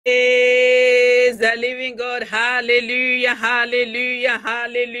Praise the living God. Hallelujah, hallelujah,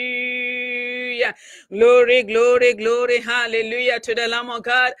 hallelujah. Glory, glory, glory, hallelujah to the Lamb of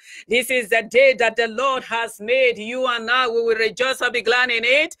God. This is the day that the Lord has made. You and I, we will rejoice and be glad in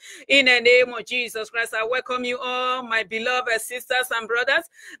it. In the name of Jesus Christ, I welcome you all, my beloved sisters and brothers.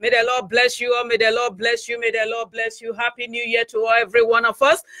 May the Lord bless you all. May the Lord bless you. May the Lord bless you. Happy New Year to every one of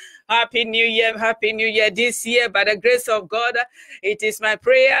us. Happy New Year, Happy New Year. This year, by the grace of God, it is my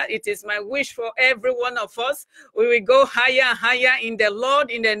prayer, it is my wish for every one of us. We will go higher and higher in the Lord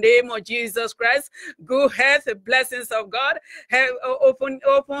in the name of Jesus Christ. Good health, blessings of God, open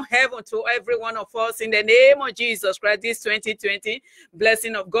heaven to every one of us in the name of Jesus Christ. This 2020,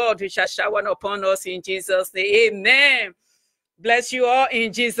 blessing of God which shall shower upon us in Jesus' name. Amen. Bless you all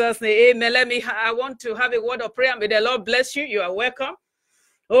in Jesus' name. Amen. I want to have a word of prayer. May the Lord bless you. You are welcome.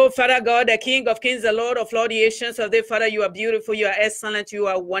 Oh, Father God, the King of Kings, the Lord of Lords, the Ancients of Days, Father, you are beautiful, you are excellent, you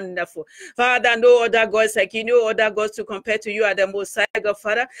are wonderful. Father, no other gods like you, no other gods to compare to you are the Most High God,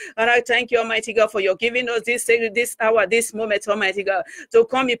 Father. And I thank you, Almighty God, for your giving us this hour, this moment, Almighty God, to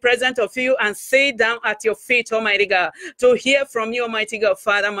come in presence of you and sit down at your feet, Almighty God, to hear from you, Almighty God,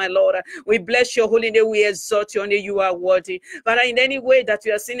 Father, my Lord. We bless your holy name, we exalt your name, you are worthy. Father, in any way that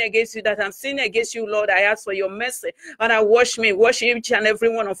we are sinning against you, that I'm sinning against you, Lord, I ask for your mercy. Father, wash me, wash each and every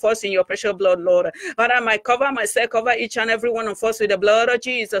one of us in your precious blood, Lord. Father, I cover myself, cover each and every one of us with the blood of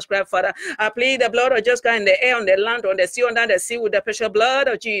Jesus Christ, Father. I plead the blood of Jesus Christ in the air, on the land, on the sea, under the sea, with the precious blood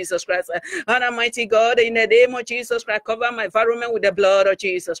of Jesus Christ. Father, mighty God, in the name of Jesus Christ, cover my environment with the blood of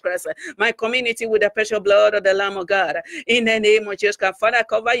Jesus Christ. My community with the precious blood of the Lamb of God. In the name of Jesus Christ, Father,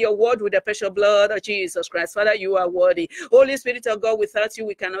 cover your word with the precious blood of Jesus Christ. Father, you are worthy. Holy Spirit of God, without you,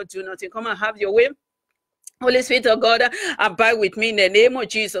 we cannot do nothing. Come and have your way. Holy Spirit of God, abide with me in the name of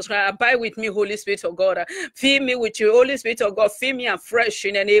Jesus Christ. Abide with me, Holy Spirit of God. Fill me with you, Holy Spirit of God. Fill me afresh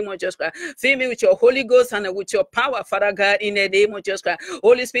in the name of Jesus Christ. Fill me with your Holy Ghost and with your power, Father God, in the name of Jesus Christ.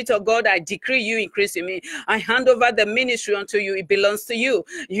 Holy Spirit of God, I decree you increase in me. I hand over the ministry unto you. It belongs to you.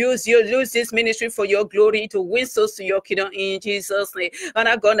 Use this ministry for your glory to win souls to your kingdom in Jesus' name.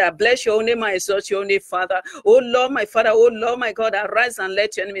 Father God, I bless your name, I exalt your name, Father. Oh Lord, my Father, oh Lord, my God, arise and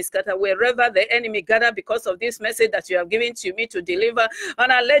let your enemies scatter wherever the enemy gather because of this message that you have given to me to deliver. And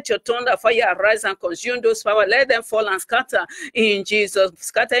I let your thunder fire arise and consume those power. Let them fall and scatter in Jesus.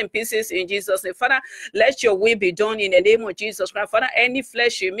 Scatter in pieces in Jesus' name. Father, let your will be done in the name of Jesus Christ. Father, any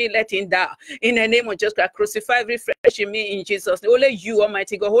flesh in me, let it die. In the name of Jesus Christ, crucify every flesh in me in Jesus' name. Only you,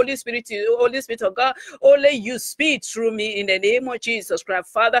 Almighty God, Holy Spirit of God, only you speak through me in the name of Jesus Christ.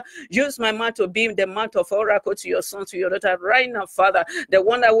 Father, use my mouth to be the mouth of oracle to your son, to your daughter right now, Father. The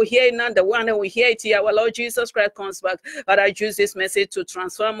one that will hear it now, the one that will hear it here, our Lord Jesus Christ comes back. But I choose this message to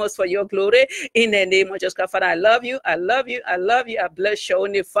transform us for your glory in the name of Jesus Christ. Father, I love you. I love you. I love you. I bless your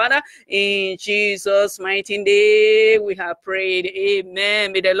only Father. In Jesus' mighty name, we have prayed.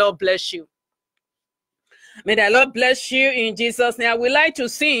 Amen. May the Lord bless you. May the Lord bless you in Jesus' name. I would like to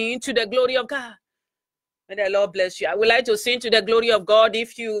sing to the glory of God. May the Lord bless you. I would like to sing to the glory of God.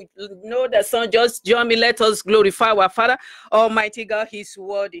 If you know the song, just join me. Let us glorify our Father. Almighty God, He's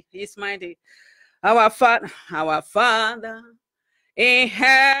worthy. He's mighty. Our Father in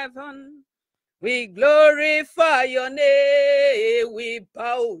heaven, we glorify your name. We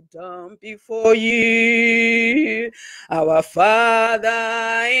bow down before you. Our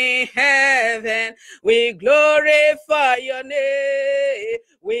Father in heaven, we glorify your name.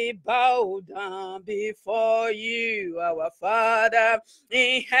 We bow down before you. Our Father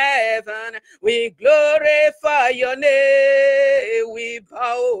in heaven, we glorify your name. We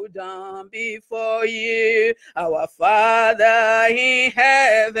bow down before you. Our Father in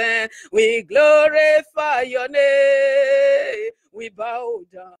heaven, we glorify your name. We bow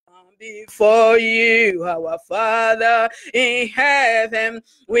down before you, our Father in heaven.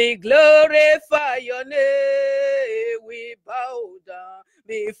 We glorify your name. We bow down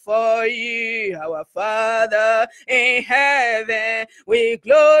before you, our Father in heaven. We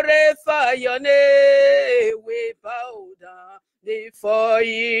glorify your name. We bow down before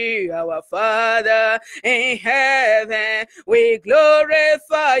you, our Father in heaven. We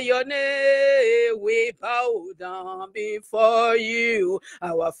glorify your name. We bow down before you,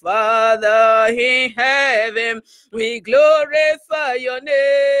 our Father in heaven. We glorify your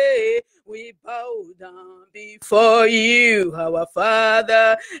name. We bow down before you, our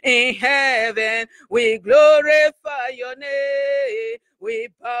Father in heaven. We glorify your name. We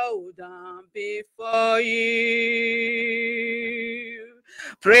bow down before you.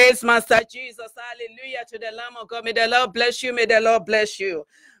 Praise Master Jesus. Hallelujah to the Lamb of God. May the Lord bless you. May the Lord bless you.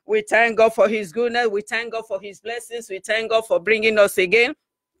 We thank God for his goodness. We thank God for his blessings. We thank God for bringing us again.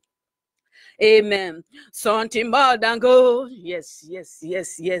 Amen. Something more than gold. Yes, yes,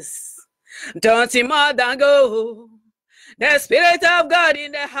 yes, yes. Something more than gold. The Spirit of God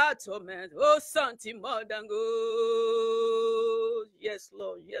in the heart of man. Oh, something more than gold. Yes,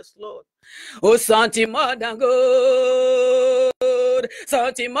 Lord. Yes, Lord. Oh, something more than gold.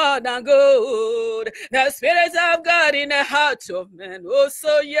 Something more than gold. The Spirit of God in the heart of man. Oh,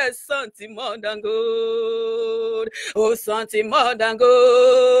 so yes, something more than gold. Oh, something more than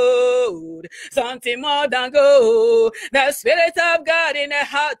gold. Something more than gold. The Spirit of God in the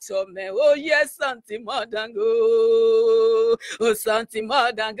heart of man. Oh, yes, something more than gold. Oh, something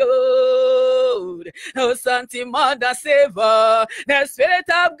more than gold. Oh, something more than savor. The Spirit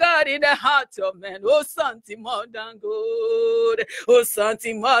of God in the heart of man. Oh, something more than gold. Oh,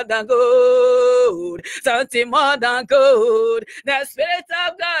 something more than gold. Something more than gold. The Spirit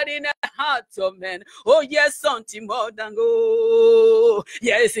of God in the heart of man. Oh, yes, something more than gold.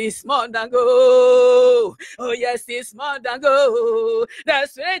 Yes, it's more than gold. Oh, yes, it's more than gold. The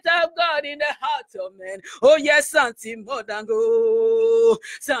Spirit of God in the heart of man. Oh, yes, something more than gold.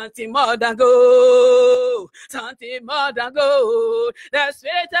 Something more than gold. Something more than gold. The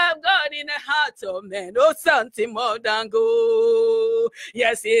Spirit of God in the heart of man. Oh, something more than gold.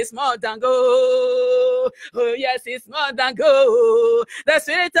 Yes, it's more than gold. Oh, yes, it's more than gold. The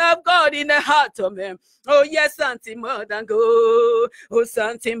Spirit of God in the heart of man. Oh, yes, something more than gold. Oh,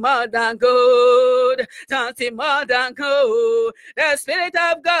 something more than gold. Something more than gold. The Spirit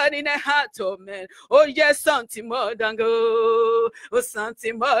of God in the heart of man. Oh, yes, something more than gold. Oh,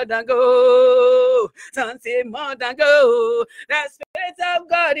 something more than gold. Something more than gold. The Spirit of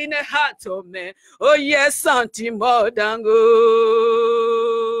God in the heart of man. Oh, yes, something more than gold.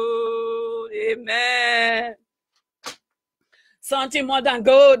 Amen. Something more than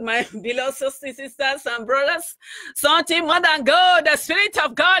gold, my beloved sisters and brothers. Something more than gold, the Spirit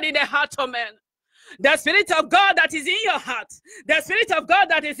of God in the heart of man. The Spirit of God that is in your heart, the Spirit of God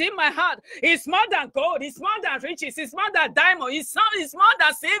that is in my heart is more than gold, it's more than riches, it's more than diamond, it's more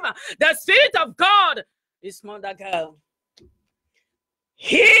than silver. The Spirit of God is more than gold.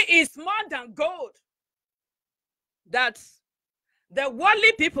 He is more than gold. That the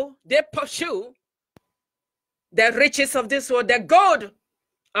worldly people, they pursue the riches of this world, the gold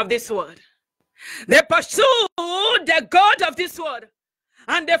of this world. They pursue the God of this world,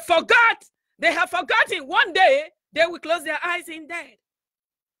 and they have forgotten one day they will close their eyes in death.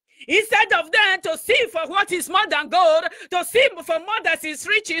 Instead of them to see for what is more than gold, to see for more that is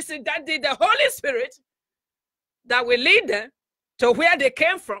riches, that the Holy Spirit that will lead them to where they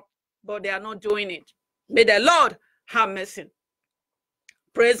came from, but they are not doing it. May the Lord have mercy.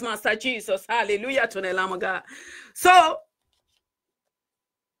 Praise Master Jesus. Hallelujah to the Lamb of God. So,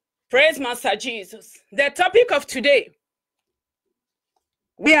 praise Master Jesus. The topic of today,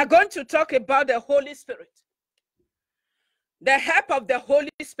 we are going to talk about the Holy Spirit. The help of the Holy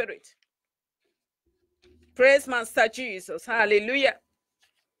Spirit. Praise Master Jesus. Hallelujah.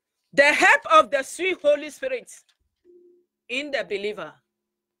 The help of the sweet Holy Spirit in the believer.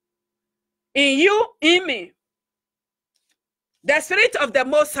 In you, in me. The Spirit of the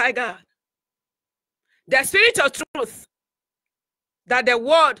Most High God. The Spirit of truth that the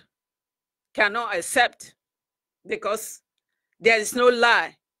world cannot accept because there is no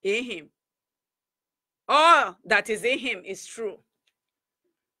lie in him. All that is in him is true.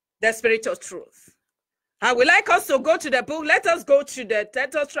 The Spirit of truth. I would like us to go to the book. Let us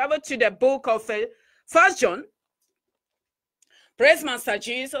travel to the book of 1 John. Praise Master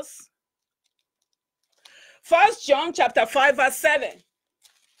Jesus. 1 John chapter 5 verse 7.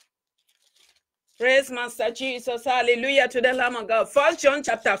 Praise Master Jesus. Hallelujah to the Lamb of God. 1 John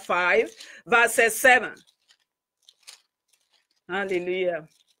chapter 5 verse 7. Hallelujah.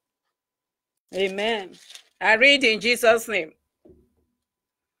 Amen. I read in Jesus' name.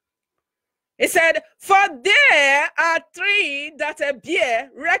 It said, for there are three that bear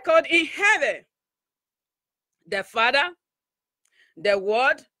record in heaven. The Father, the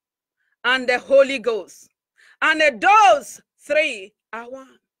Word, and the Holy Ghost. And those three are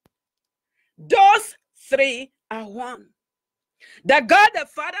one. Those three are one. The God the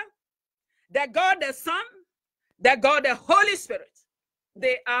Father, the God the Son, the God the Holy Spirit.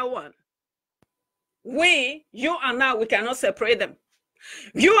 They are one. You and I, we cannot separate them.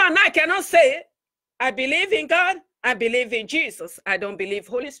 You and I cannot say, I believe in God, I believe in Jesus, I don't believe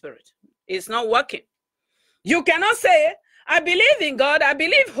Holy Spirit. It's not working. You cannot say, I believe in God, I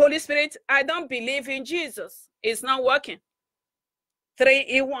believe Holy Spirit, I don't believe in Jesus. It's not working. Three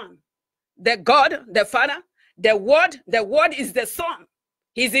in one. The God, the Father, the Word is the Son.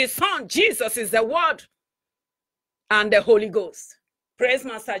 He's his Son. Jesus is the Word. And the Holy Ghost. Praise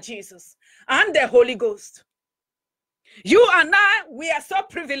Master Jesus. And the Holy Ghost. You and I, we are so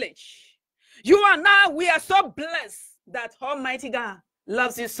privileged. You and I, we are so blessed that Almighty God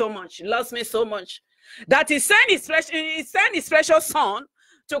loves you so much, loves me so much, that He sent His precious Son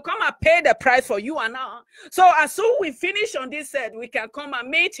to come and pay the price for you and I. So as soon as we finish on this earth, we can come and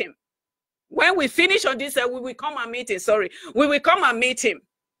meet Him. When we finish on this earth, we will come and meet Him. We will come and meet Him.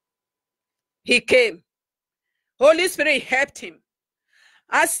 He came. Holy Spirit helped Him.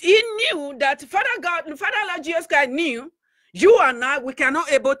 As He knew that Father Lord Jesus Christ knew, you and I, we cannot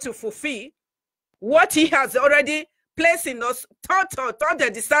able to fulfill what He has already placed in us, taught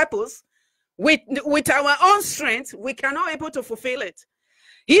the disciples, with our own strength, we cannot able to fulfill it.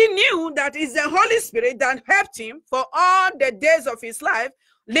 He knew that it's the Holy Spirit that helped Him for all the days of His life,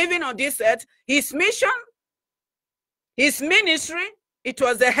 living on this earth. His mission, His ministry, it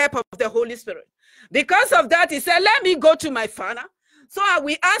was the help of the Holy Spirit. Because of that, He said, let me go to my Father. So I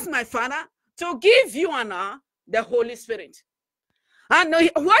will ask my Father to give you and I the Holy Spirit. And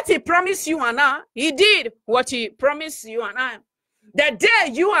what He promised you and I, He did what He promised you and I. The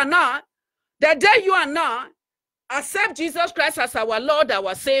day you and I accept Jesus Christ as our Lord,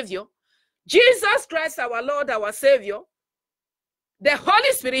 our Savior, Jesus Christ, our Lord, our Savior, the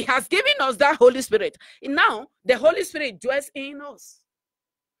Holy Spirit has given us that Holy Spirit. And now, the Holy Spirit dwells in us.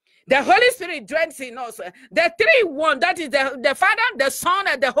 The Holy Spirit dwells in us. The three one, that is the Father, the Son,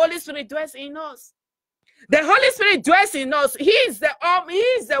 and the Holy Spirit dwells in us. The Holy Spirit dwells in us. He is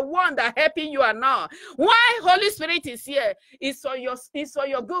the one that helping you and now. Why Holy Spirit is here? It's for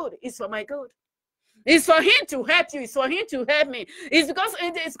your good. It's for my good. It's for Him to help you. It's for Him to help me. It's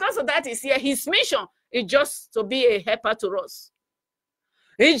because of that He's here. His mission is just to be a helper to us.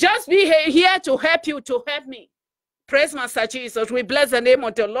 It's just be here to help you, to help me. Praise Master Jesus. We bless the name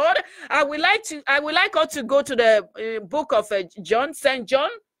of the Lord. I would like us to go to the book of John, St. John.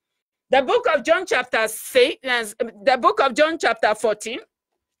 The book of John chapter 6, the book of John chapter 14.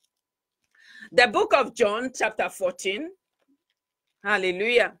 The book of John chapter 14.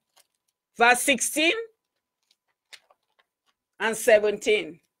 Hallelujah. Verse 16 and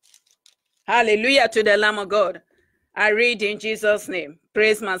 17. Hallelujah to the Lamb of God. I read in Jesus' name.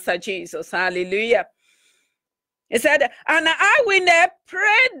 Praise Master Jesus. Hallelujah. He said, and I will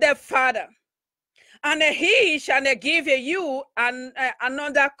pray the Father, and He shall give you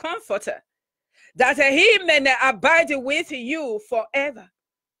another comforter, that He may abide with you forever.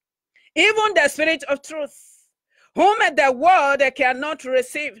 Even the Spirit of truth, whom the world cannot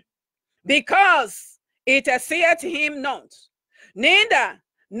receive, because it seeth Him not, neither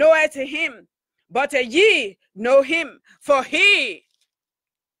knoweth Him, but ye know Him, for He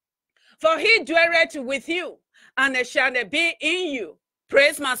dwelleth with you, and shall be in you.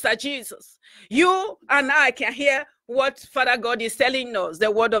 Praise Master Jesus. You and I can hear what Father God is telling us.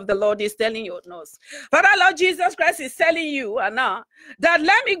 The word of the Lord is telling us. Father Lord Jesus Christ is telling you and now that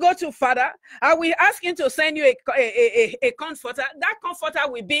let me go to Father. I will ask Him to send you a comforter. That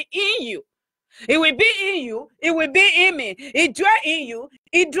comforter will be in you. It will be in you. It will be in me. It dwell in you.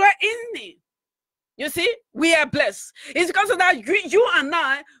 It dwell in me. You see, we are blessed. It's because of that you and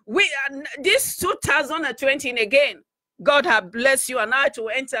I, this 2020 again, God has blessed you and I to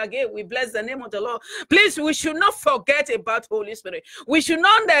enter again. We bless the name of the Lord. Please, we should not forget about Holy Spirit. We should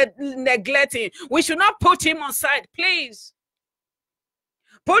not neglect Him. We should not put Him on side. Please.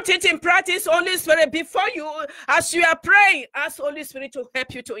 Put it in practice, Holy Spirit, before you, as you are praying, ask Holy Spirit to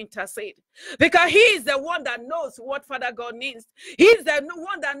help you to intercede. Because He is the one that knows what Father God needs. He is the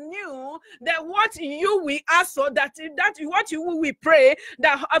one that knew that what you will ask for, that what you will pray,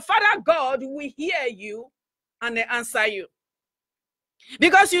 that Father God will hear you and answer you.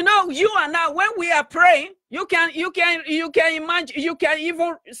 Because you know, you and I, when we are praying, you can imagine, you can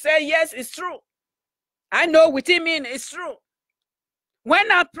even say, yes, it's true. I know within me it's true.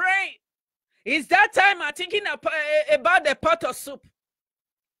 When I pray, is that time I'm thinking about the pot of soup.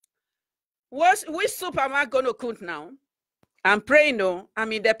 Which soup am I going to cook now? I'm praying, no.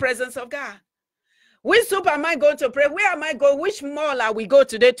 I'm in the presence of God. Which soup am I going to pray? Where am I going? Which mall are we go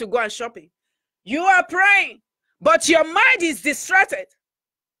today to go and shopping? You are praying, but your mind is distracted,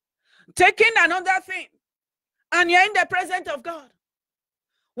 taking another thing, and you're in the presence of God.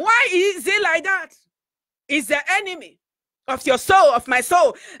 Why is it like that? It's the enemy of your soul, of my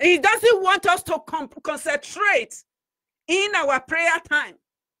soul. He doesn't want us to concentrate in our prayer time.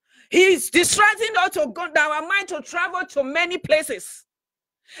 He's distracting us to go our mind to travel to many places.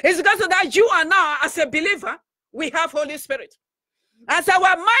 It's because of that you and I, as a believer, we have Holy Spirit. As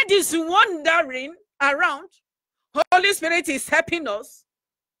our mind is wandering around, Holy Spirit is helping us,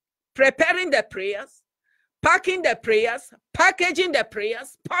 preparing the prayers, packing the prayers, packaging the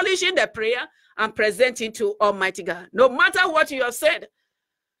prayers, polishing the prayer, and presenting to Almighty God. No matter what you have said,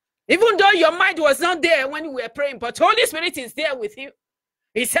 even though your mind was not there when you were praying, but Holy Spirit is there with you.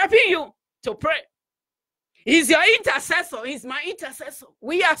 He's helping you to pray. He's your intercessor. He's my intercessor.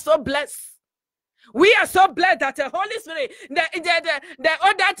 We are so blessed. We are so blessed that the Holy Spirit, the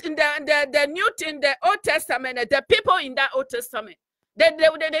Old Testament, the people in that Old Testament, they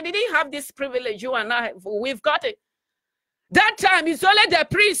didn't have this privilege. You and I, we've got it. That time it's only the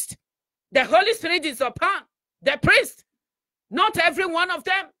priest. The Holy Spirit is upon the priest. Not every one of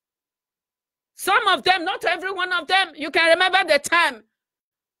them. Some of them, not every one of them. You can remember the time.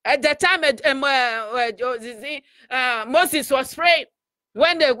 At the time, Moses was praying.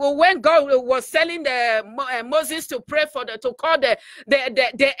 When God was telling Moses to pray to call the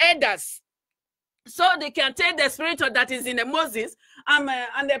elders, so they can take the spirit that is in the Moses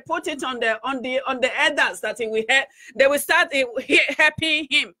and they put it on the elders that he will help. They will start helping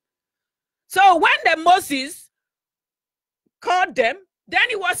him. So when the Moses called them, then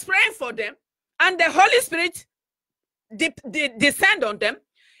he was praying for them, and the Holy Spirit descend on them.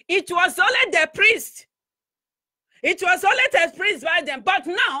 It was only the priest. It was only the priest by them. But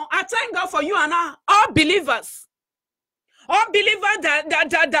now, I thank God for you and I, all believers. All believers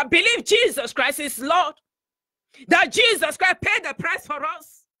that believe Jesus Christ is Lord. That Jesus Christ paid the price for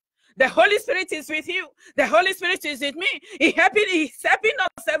us. The Holy Spirit is with you. The Holy Spirit is with me. He's helping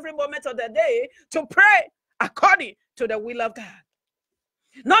us every moment of the day to pray according to the will of God.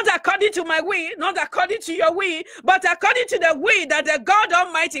 Not according to my will, not according to your will, but according to the will that the God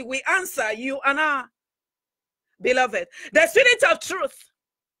Almighty will answer you and I. Beloved, the Spirit of truth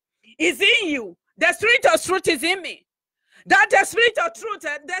is in you. The Spirit of truth is in me. That the Spirit of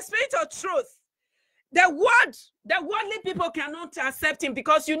truth, the worldly people cannot accept him,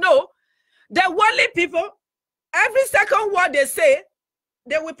 because you know, the worldly people, every second word they say,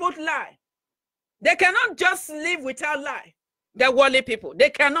 they will put lie. They cannot just live without lie. The worldly people, they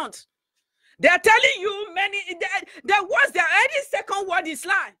cannot. They are telling you any second word is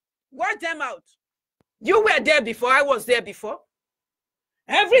lie. Watch them out. You were there before. I was there before.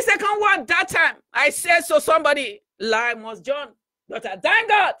 Every second word that time, I said, so somebody lie must John. But I thank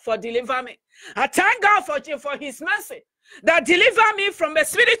God for delivering me. I thank God for his mercy that delivered me from the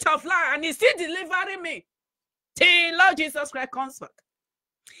spirit of lie, and he's still delivering me till Lord Jesus Christ comes back.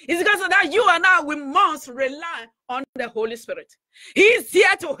 It's because of that you and I, we must rely on the Holy Spirit. He's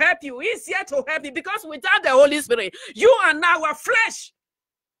here to help you. He's here to help you, because without the Holy Spirit, you and our flesh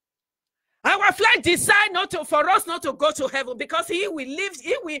decide for us not to go to heaven, because he will live.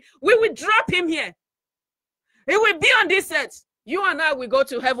 We will drop him here. He will be on this earth. You and I will go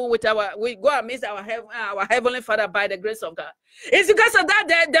to heaven we go and meet our Heavenly Father by the grace of God. It's because of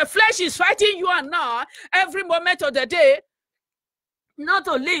that the flesh is fighting you and I every moment of the day, not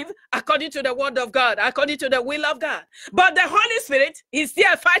to live according to the word of God, according to the will of God. But the Holy Spirit is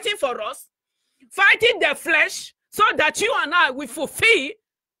there fighting for us, fighting the flesh, so that you and I will fulfill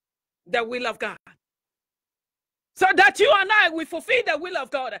the will of God. So that you and I will fulfill the will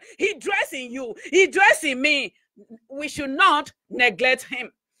of God. He dwells in you. He dwells in me. We should not neglect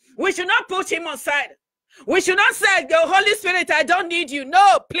him. We should not put him aside. We should not say, the Holy Spirit, I don't need you.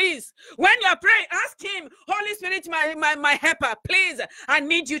 No, please. When you're praying, ask him, Holy Spirit, my helper, please, I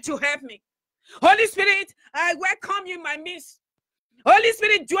need you to help me. Holy Spirit, I welcome you in my midst. Holy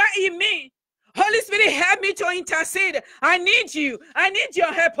Spirit, dwell in me. Holy Spirit, help me to intercede. I need you. I need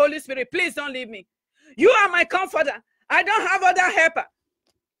your help, Holy Spirit. Please don't leave me. You are my comforter. I don't have other helper.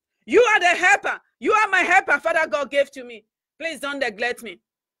 You are the helper. You are my helper, Father God gave to me. Please don't neglect me.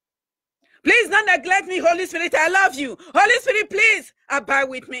 Please don't neglect me, Holy Spirit. I love you. Holy Spirit, please abide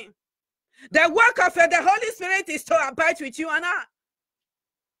with me. The work of the Holy Spirit is to abide with you and I.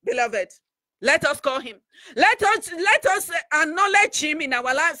 Beloved, let us call him. Let us acknowledge him in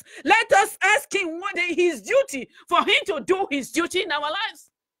our lives. Let us ask him what is his duty, for him to do his duty in our lives.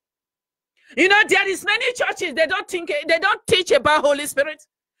 You know, there is many churches, they don't teach about Holy Spirit.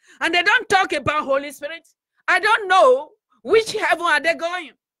 And they don't talk about Holy Spirit. I don't know which heaven are they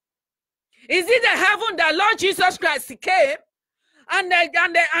going. Is it the heaven that Lord Jesus Christ came, and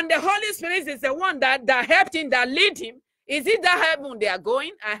the Holy Spirit is the one that helped him, that lead him? Is it the heaven they are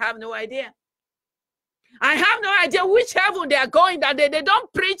going? I have no idea. I have no idea which heaven they are going, that they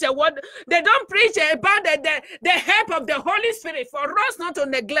don't preach a word. They don't preach about the help of the Holy Spirit, for us not to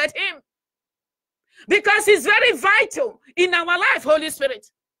neglect him. Because it's very vital in our life, Holy Spirit.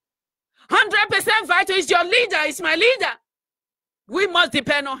 100% vital. Is your leader, is my leader. We must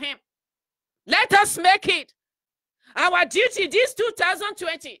depend on him. Let us make it our duty this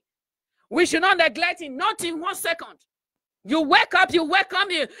 2020. We should not neglect him, not in 1 second. You wake up, you welcome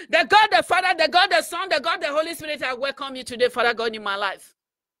you. The God the Father, the God the Son, the God the Holy Spirit, I welcome you today, Father God, in my life.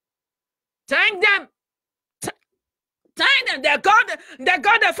 Thank them. Thank them. The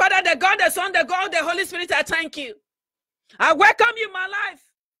God the Father, the God the Son, the God the Holy Spirit, I thank you. I welcome you in my life.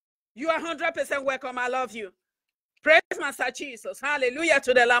 You are 100% welcome. I love you. Praise Master Jesus. Hallelujah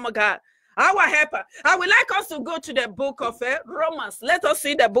to the Lamb of God. Our helper. I would like us to go to the book of Romans. Let us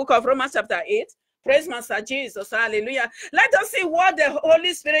see the book of Romans chapter 8. Praise Master Jesus. Hallelujah. Let us see what the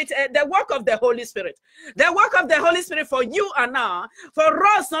Holy Spirit, the work of the Holy Spirit. The work of the Holy Spirit for you and I, for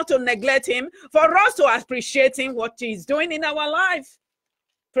us not to neglect him, for us to appreciate him, what he's doing in our life.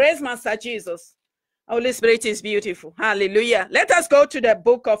 Praise Master Jesus. Holy Spirit is beautiful. Hallelujah. Let us go to the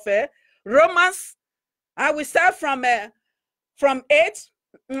book of Romans. I will start from 8.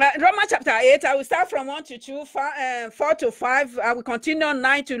 Romans chapter 8, I will start from 1 to 2, 4 to 5. I will continue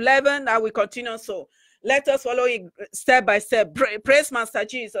 9 to 11. I will continue so. Let us follow it step by step. Praise Master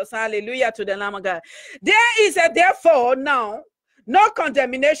Jesus. Hallelujah to the Lamb of God. There is therefore now no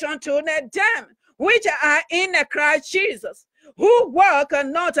condemnation to them which are in Christ Jesus, who walk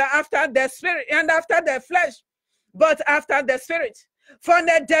not after the Spirit and after the flesh, but after the Spirit. For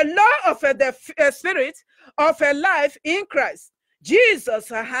the law of the Spirit of a life in Christ Jesus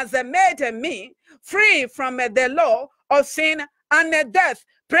has made me free from the law of sin and death.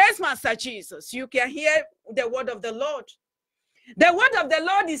 Praise Master Jesus. You can hear the word of the Lord. The word of the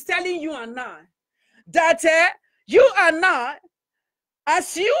Lord is telling you and I that you and I,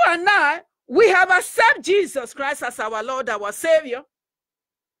 as you and I, we have accepted Jesus Christ as our Lord, our Savior.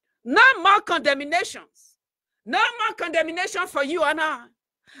 No more condemnations. No more condemnation for you and I.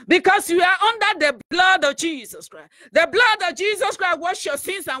 Because you are under the blood of Jesus Christ. The blood of Jesus Christ wash your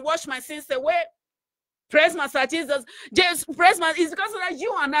sins and wash my sins away. Praise Master Jesus. Praise Master. It's because that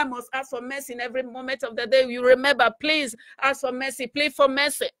you and I must ask for mercy in every moment of the day. You remember, please ask for mercy. Plead for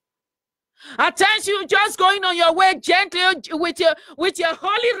mercy. At times you just going on your way gently with your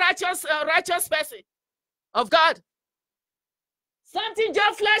holy righteous person of God. Something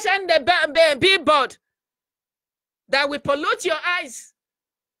just flesh and the billboard that will pollute your eyes.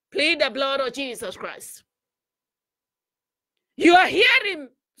 Plead the blood of Jesus Christ. You are hearing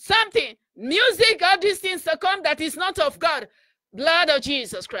something, music, all these things to come that is not of God. Blood of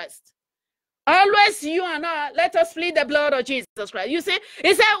Jesus Christ. Always you and I, let us plead the blood of Jesus Christ. You see,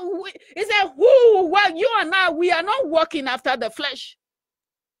 he said, well, you and I, we are not walking after the flesh.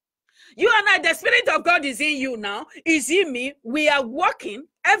 You and I, the Spirit of God is in you now, is in me. We are walking.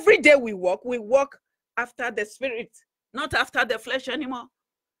 Every day we walk after the Spirit, not after the flesh anymore.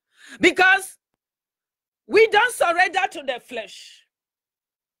 Because we don't surrender to the flesh.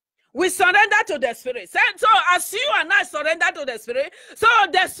 We surrender to the Spirit. So as you and I surrender to the Spirit, so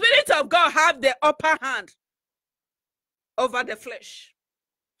the Spirit of God have the upper hand over the flesh.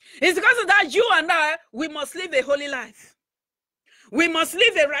 It's because of that you and I, we must live a holy life. We must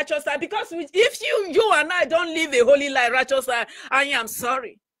live a righteous life. Because if you and I don't live a holy life, righteous life, I am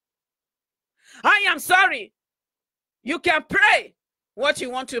sorry. I am sorry. You can pray what you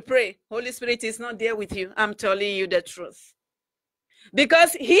want to pray. Holy Spirit is not there with you. I'm telling you the truth.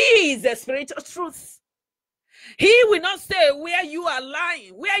 Because he is the Spirit of truth. He will not stay where you are lying,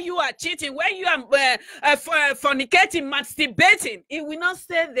 where you are cheating, where you are fornicating, masturbating. He will not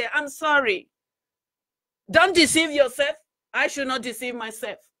stay there. I'm sorry. Don't deceive yourself. I should not deceive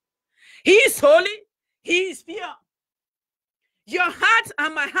myself. He is holy. He is pure. Your heart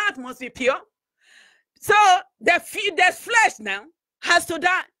and my heart must be pure. So the flesh now has to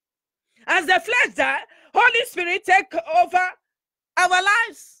die. As the flesh dies, Holy Spirit take over our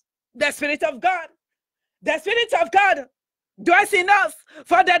lives. The Spirit of God. The Spirit of God dwells in us.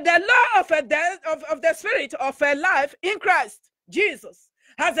 For the law of the Spirit of a life in Christ Jesus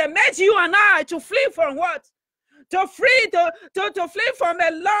has made you and I to flee from what? To flee from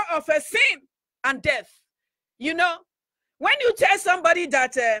a law of a sin and death. You know, when you tell somebody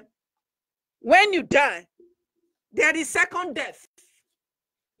that when you die, there is second death.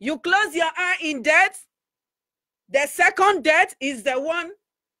 You close your eye in death. The second death is the one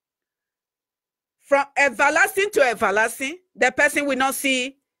from everlasting to everlasting. The person will not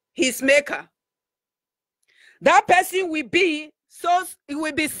see his maker. That person will be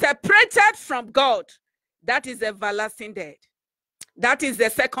separated from God. That is everlasting death. That is the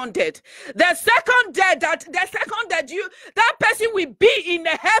second death. The second death, that person will be in the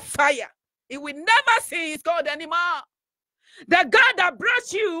hellfire. He will never see his God anymore. The God that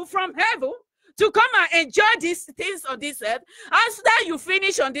brought you from heaven to come and enjoy these things on this earth. After you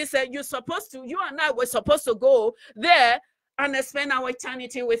finish on this earth, you and I were supposed to go there and spend our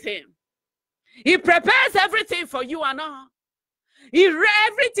eternity with him. He prepares everything for you and I.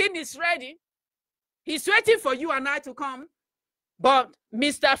 Everything is ready. He's waiting for you and I to come. But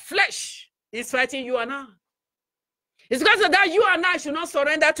Mr. Flesh is fighting you and I. It's because of that you and I should not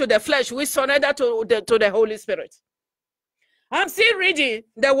surrender to the flesh. We surrender to the Holy Spirit. I'm still reading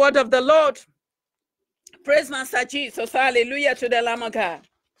the word of the Lord. Praise Master Jesus. Hallelujah to the Lamb of God.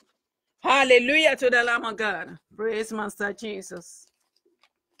 Hallelujah to the Lamb of God. Praise Master Jesus.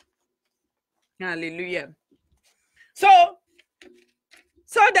 Hallelujah. So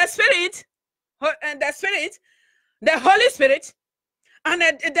the Spirit, the Holy Spirit, and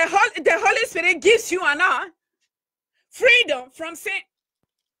the Holy Spirit gives you and I freedom from sin.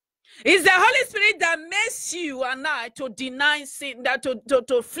 It's the Holy Spirit that makes you and I to deny sin, that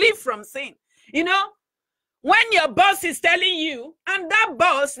to flee from sin. You know, when your boss is telling you, and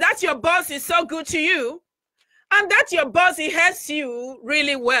that your boss is so good to you, and that your boss, he helps you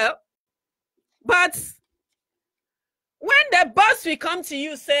really well. But when the boss will come to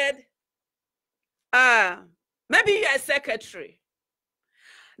you, said, maybe you're a secretary.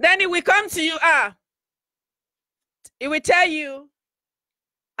 Then he will come to you, he will tell you,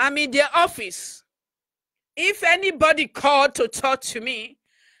 I'm in the office. If anybody called to talk to me,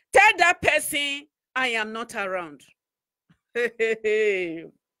 tell that person I am not around.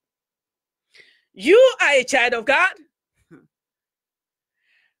 You are a child of God.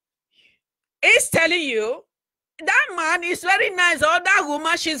 He's telling you, that man is very nice, or that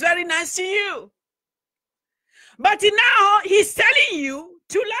woman, she's very nice to you. But now he's telling you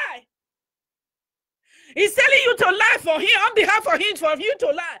to lie. He's telling you to lie for him, on behalf of him, for you to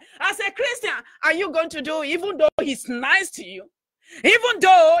lie. As a Christian, are you going to do, even though he's nice to you, even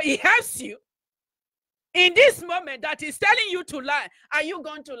though he helps you, in this moment that he's telling you to lie, are you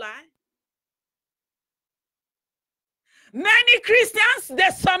going to lie? Many Christians, they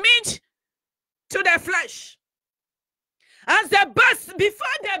submit to the flesh. As the boss, before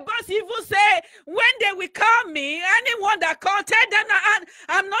the boss even say, when they will call me, anyone that call, tell them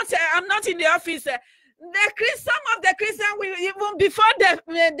I'm not in the office. Some of the Christians will, even before the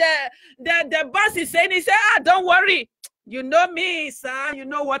boss is saying, he say, don't worry, you know me, sir, you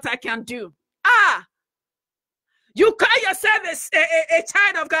know what I can do. You call yourself a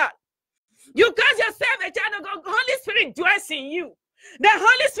child of God. You call yourself a child of God. Holy Spirit dwells in you. The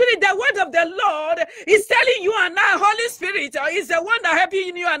Holy Spirit, the word of the Lord is telling you and I, Holy Spirit is the one that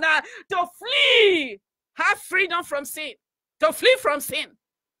helping you and I to flee, have freedom from sin, to flee from sin.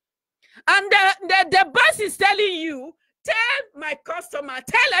 And the boss is telling you, tell my customer,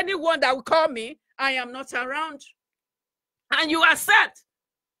 tell anyone that will call me, I am not around. And you are set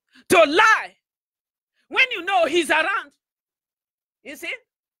to lie when you know he's around. You see?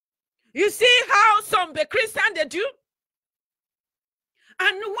 You see how some Christians they do?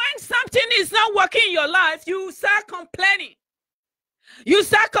 And when something is not working in your life, you start complaining. You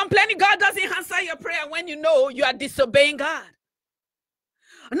start complaining God doesn't answer your prayer when you know you are disobeying God.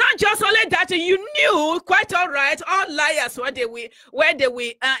 Not just only that, you knew quite all right, all liars where they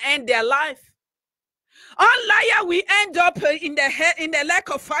will end their life. All liars will end up in the lake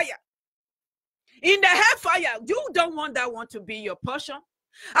of fire. In the hellfire. You don't want that one to be your portion.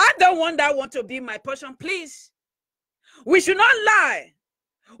 I don't want that one to be my portion, please. We should not lie.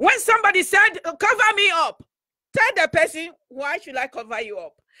 When somebody said, cover me up, tell the person, why should I cover you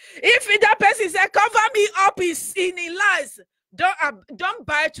up? If that person said, cover me up, is in lies, don't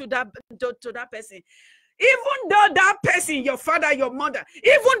buy to that person. Even though that person, your father, your mother,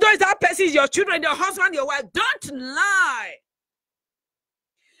 even though that person is your children, your husband, your wife, don't lie.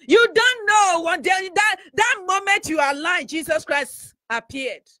 You don't know when that moment you are lying, Jesus Christ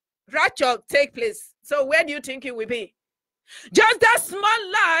appeared. Rapture take place. So where do you think it will be? Just that small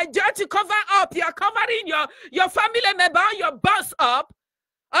lie, just to cover up. You're covering your family member, your boss up,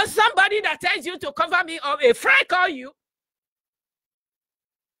 or somebody that tells you to cover me up. A friend call you.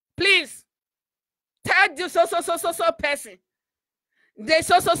 Please tell the so person. They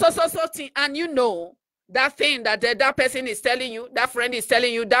so thing, and you know that thing that that person is telling you, that friend is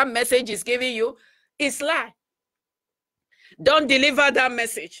telling you, that message is giving you, is lie. Don't deliver that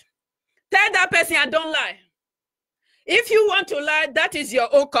message. Tell that person, I don't lie. If you want to lie, that is your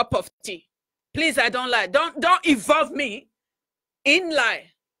own cup of tea. Please, I don't lie. Don't involve me in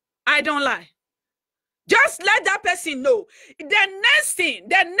lie. I don't lie. Just let that person know. The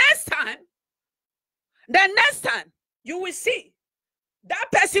next time, you will see that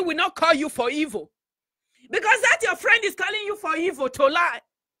person will not call you for evil. Because that your friend is calling you for evil, to lie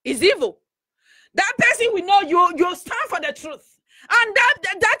is evil. That person will know you stand for the truth. And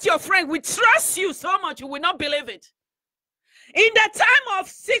that your friend will trust you so much, you will not believe it. In the time of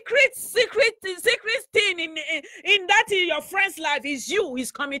secret thing in that in your friend's life, is you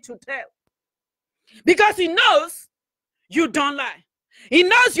he's coming to tell. Because he knows you don't lie. He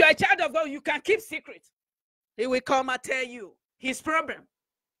knows you're a child of God. You can keep secret. He will come and tell you his problem.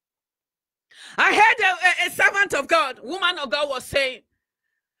 I heard a servant of God, woman of God, was saying.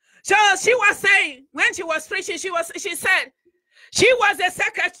 So she was saying, when she was preaching, she said she was a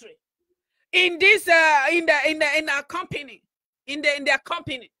secretary in this in our company, in their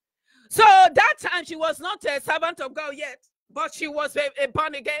company. So that time she was not a servant of God yet, but she was a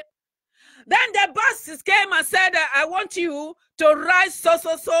born again. Then the boss came and said, I want you to write so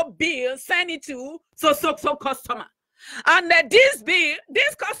bill, send it to so customer. And this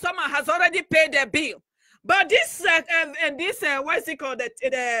customer has already paid the bill. But this what is it called?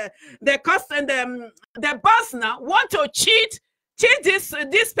 The boss now want to cheat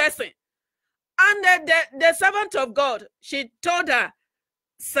this person. And the servant of God, she told her,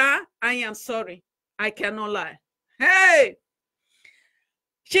 sir, I am sorry. I cannot lie. Hey!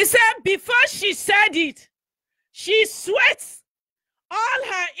 She said before she said it, she sweats all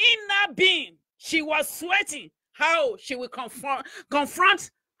her inner being. She was sweating how she will confront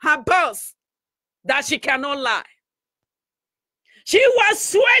her boss that she cannot lie. She was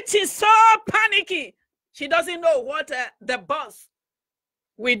sweating, so panicky. She doesn't know what the boss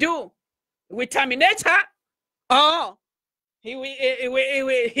will do. We terminate her, or he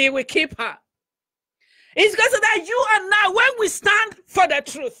will keep her. It's because of that you and I, when we stand for the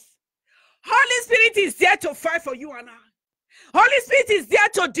truth, Holy Spirit is there to fight for you and I. Holy Spirit is there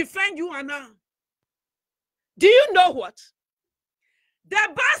to defend you and I. Do you know what? The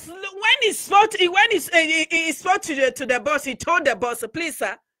boss, when he spoke to the boss, he told the boss, please,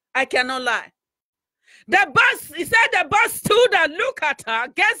 sir, I cannot lie. The boss, he said the boss stood and looked at her,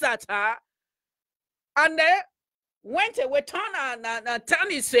 gazed at her, and then went away,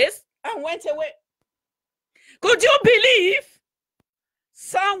 turned his face, and went away. Could you believe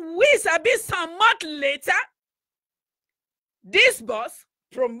some weeks, some months later, this boss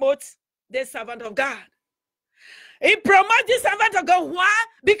promotes the servant of God? He promotes the servant of God. Why?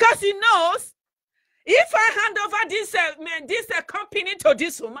 Because he knows if I hand over this company to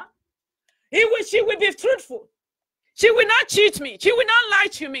this woman, she will be truthful. She will not cheat me. She will not lie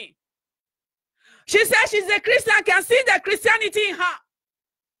to me. She says she's a Christian. I can see the Christianity in her.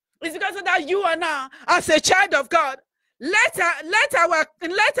 It's because of that you and I, as a child of God, let our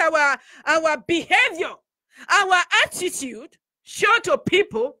behavior, our attitude show to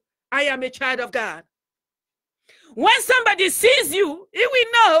people, I am a child of God. When somebody sees you, he will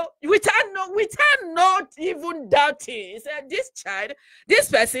know, without not even doubting, this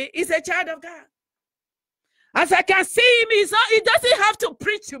person is a child of God. As I can see him, he doesn't have to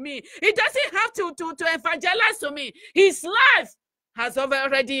preach to me. He doesn't have to evangelize to me. His life has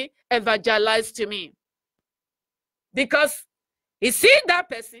already evangelized to me. Because he sees that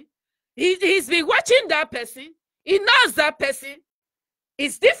person, he's been watching that person, he knows that person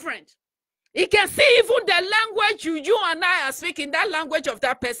is different. He can see even the language you and I are speaking, that language of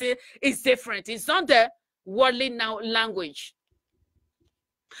that person is different. It's not the worldly language.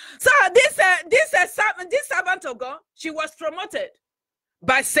 So this servant of God, she was promoted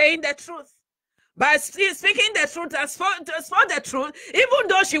by saying the truth. By speaking the truth as for the truth, even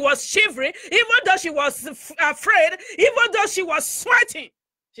though she was shivering, even though she was afraid, even though she was sweating,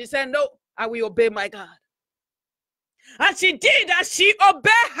 she said, no, I will obey my God. And she did, as she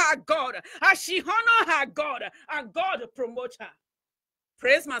obeyed her God, as she honored her God, and God promoted her.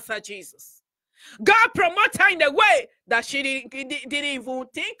 Praise Master Jesus. God promoted her in a way that she didn't even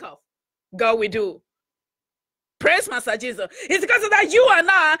think of. God will do. Praise Master Jesus. It's because of that you and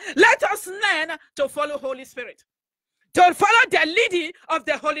I, let us learn to follow Holy Spirit. To follow the leading of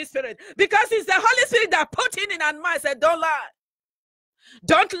the Holy Spirit. Because it's the Holy Spirit that put in our mind, said, don't lie.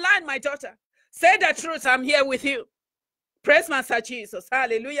 Don't lie, my daughter. Say the truth, I'm here with you. Praise Master Jesus.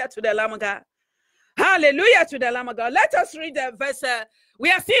 Hallelujah to the Lamb of God. Hallelujah to the Lamb of God. Let us read the verse.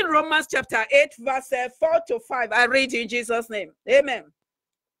 We are seeing Romans chapter 8, verse 4 to 5. I read in Jesus' name. Amen.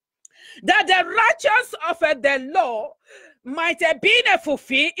 That the righteousness of the law might be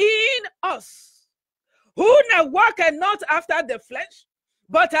fulfilled in us, who now walk not after the flesh,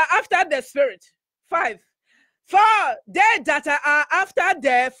 but are after the Spirit. 5. For they that are after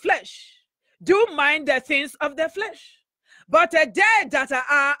the flesh do mind the things of the flesh, but they that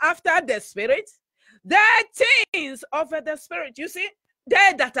are after the Spirit, the things of the Spirit. You see,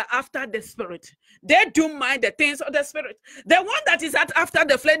 they that are after the Spirit, they do mind the things of the Spirit. The one that is after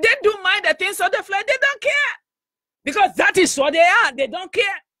the flesh, they do mind the things of the flesh. They don't care. Because that is what they are. They don't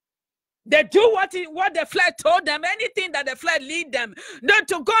care. They do what the flesh told them. Anything that the flesh lead them. Not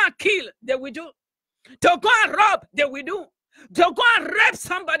to go and kill, they will do. To go and rob, they will do. To go and rape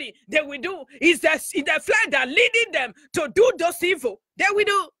somebody, they will do. It's the flesh that leading them to do those evil. They will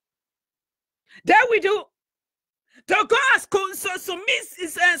do. They will do. To go and commit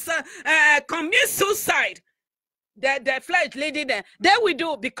suicide. The flesh leading them. They will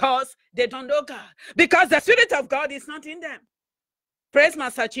do because they don't know God. Because the Spirit of God is not in them. Praise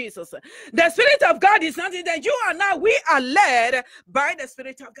Master Jesus. The Spirit of God is not in them. You and I, we are led by the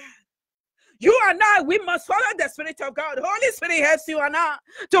Spirit of God. You and I, we must follow the Spirit of God. Holy Spirit helps you and I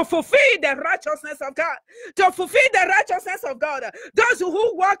to fulfill the righteousness of God. To fulfill the righteousness of God. Those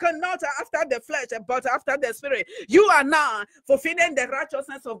who walk not after the flesh, but after the Spirit. You and I, fulfilling the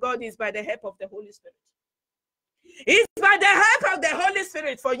righteousness of God is by the help of the Holy Spirit. It's by the help of the Holy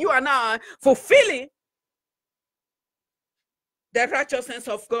Spirit for you and I, fulfilling the righteousness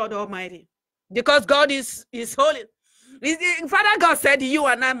of God Almighty. Because God is holy. Father God said you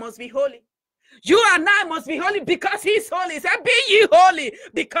and I must be holy. You and I must be holy because he is holy. He said, be ye holy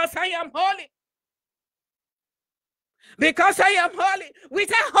because I am holy. Because I am holy.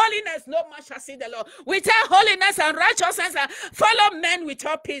 Without holiness, no man shall see the Lord. Without holiness and righteousness, and follow men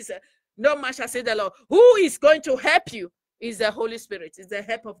without peace, no man shall see the Lord. Who is going to help you is the Holy Spirit. It's the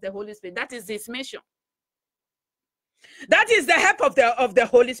help of the Holy Spirit. That is his mission. That is the help of the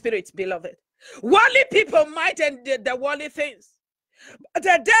Holy Spirit, beloved. Worldly people might and the worldly things. The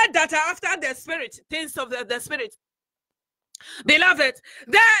dead that are after the Spirit, things of the Spirit. Beloved,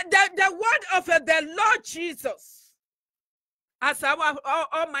 the word of the Lord Jesus, as our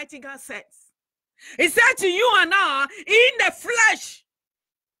Almighty God says, he said to you and I, in the flesh.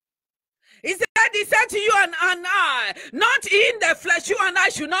 He said to you and I, not in the flesh. You and I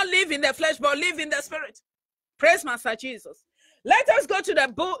should not live in the flesh, but live in the Spirit. Praise Master Jesus. Let us go to the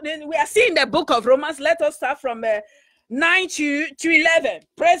book. We are seeing the book of Romans. Let us start from 9 to 11.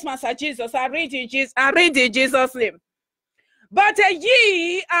 Praise Master Jesus. I read in Jesus' name. But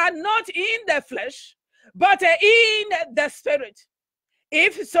ye are not in the flesh, but in the Spirit.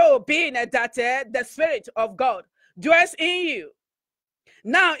 If so, being that the Spirit of God dwells in you.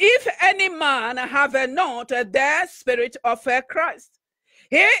 Now, if any man have not the Spirit of Christ,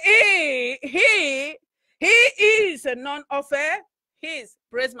 he is none of his.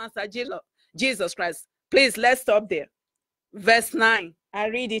 Praise Master Jesus Christ. Please, let's stop there. Verse 9. I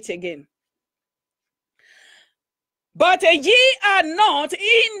read it again. But ye are not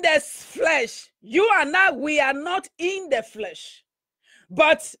in the flesh. You and I, we are not in the flesh,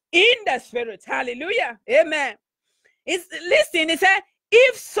 but in the Spirit. Hallelujah. Amen. Listen, it said,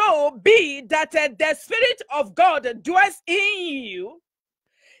 if so be that the Spirit of God dwells in you.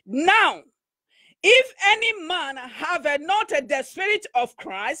 Now, if any man have not the Spirit of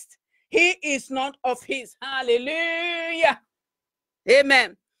Christ, he is not of his. Hallelujah.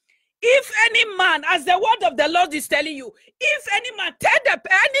 Amen. If any man, as the word of the Lord is telling you, if any man,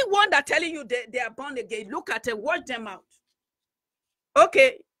 anyone that telling you they are born again, look at them, watch them out.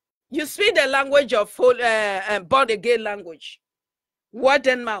 Okay, you speak the language of born again language. Watch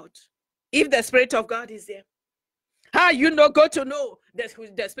them out. If the Spirit of God is there. How you know, go to know the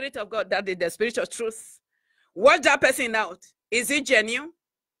Spirit of God, that is the Spirit of truth. Watch that person out. Is he genuine?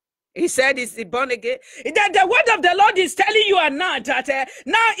 He said, is he born again? The word of the Lord is telling you and not that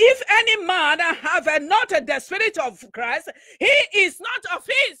now if any man have not the Spirit of Christ, he is not of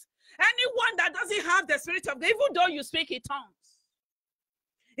his. Anyone that doesn't have the Spirit of God, even though you speak in tongues,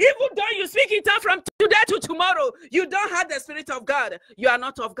 even though you speak in tongues from today to tomorrow, you don't have the Spirit of God. You are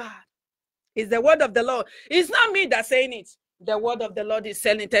not of God. It's the word of the Lord. It's not me that's saying it. The word of the Lord is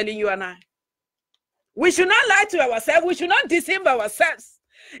telling you and I. We should not lie to ourselves. We should not deceive ourselves.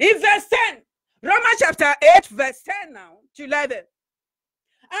 In verse 10, Romans chapter 8, verse 10 now to 11.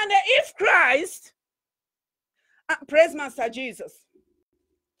 And if Christ, praise Master Jesus,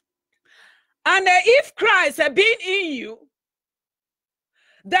 and if Christ being in you,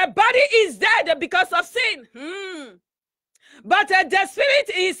 the body is dead because of sin. But the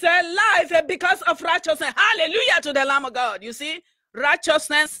Spirit is alive because of righteousness. Hallelujah to the Lamb of God. You see,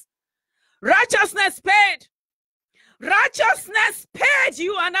 righteousness paid. Righteousness paid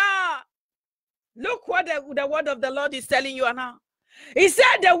you and I. Look what the word of the Lord is telling you and I. He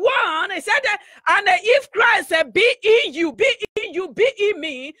said that, and if Christ be in you, be in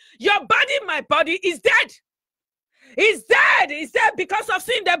me, your body, my body is dead. It's dead. It's dead because of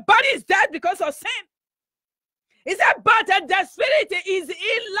sin. The body is dead because of sin. He said, but the Spirit is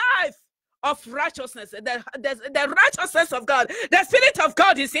in life of righteousness, the righteousness of God. The Spirit of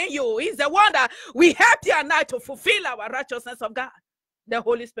God is in you. He's the one that we help you and I to fulfill our righteousness of God, the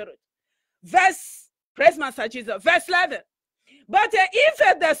Holy Spirit. Praise Master Jesus. Verse 11. But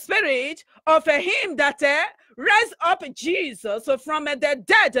if the spirit of him that raised up Jesus from the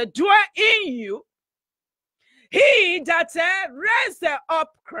dead dwell in you, he that raised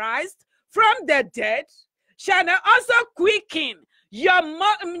up Christ from the dead shall also quicken your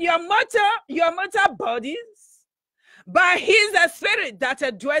mortal bodies by his spirit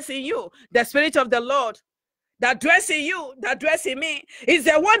that dwells in you. The spirit of the Lord that dwells in you, that dwells in me, is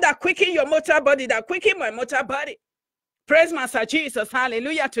the one that quickens your mortal body, that quickens my mortal body. Praise Master Jesus.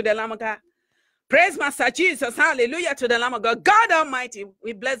 Hallelujah to the Lamb of God. Praise Master Jesus. Hallelujah to the Lamb of God. God Almighty,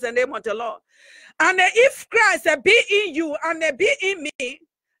 we bless the name of the Lord. And if Christ be in you and be in me,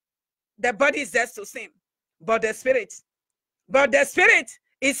 the body is dead to sin, but the spirit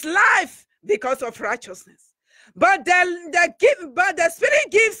is life because of righteousness. But the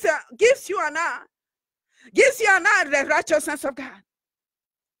spirit gives you and I the righteousness of God.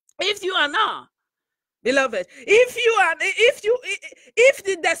 If you are not, beloved, if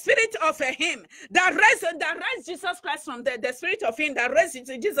the spirit of him that raised Jesus Christ from them, the spirit of him that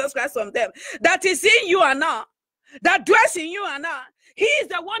raised Jesus Christ from them, that is in you and now, that dwells in you and now, he is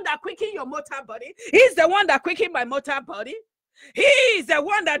the one that quickens your mortal body. He is the one that quickens my mortal body. He is the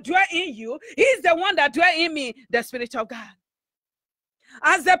one that dwells in you. He is the one that dwells in me, the Spirit of God.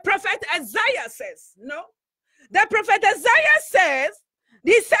 As the prophet Isaiah says, no, the prophet Isaiah says,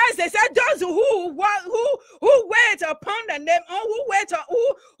 they said those who wait upon the name, who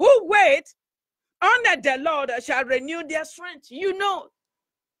wait on the Lord shall renew their strength. You know,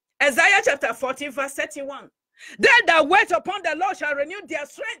 Isaiah chapter 40 verse 31. They that wait upon the Lord shall renew their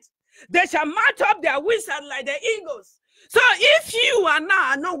strength. They shall mount up their wings like the eagles. So if you are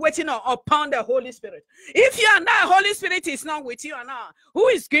not waiting upon the Holy Spirit, if you are not, Holy Spirit is not with you now, who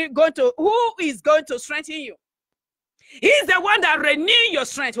is going to strengthen you? He is the one that renews your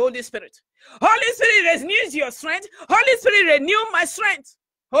strength, Holy Spirit. Holy Spirit renews your strength. Holy Spirit renew my strength.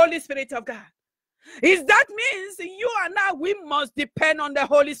 Holy Spirit of God. That means you and I, we must depend on the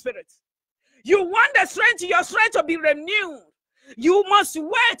Holy Spirit. You want the strength, your strength to be renewed. You must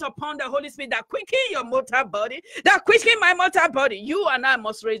wait upon the Holy Spirit that quicken your mortal body, that quicken my mortal body. You and I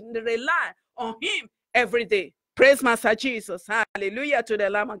must rely on him every day. Praise Master Jesus. Hallelujah to the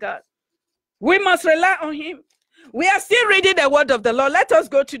Lamb of God. We must rely on him. We are still reading the word of the Lord. Let us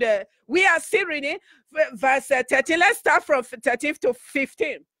go to we are still reading verse 13. Let's start from 13 to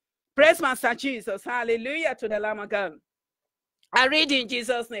 15. Praise Master Jesus. Hallelujah to the Lamb of God. I read in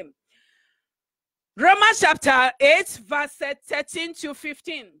Jesus' name. Romans chapter 8, verse 13 to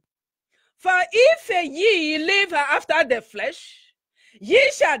 15. For if ye live after the flesh, ye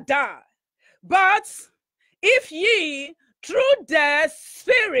shall die. But if ye through the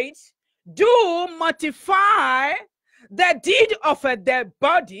Spirit do mortify the deed of the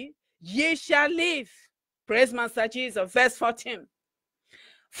body, ye shall live. Praise Master Jesus. Verse 14.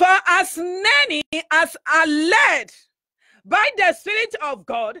 For as many as are led by the Spirit of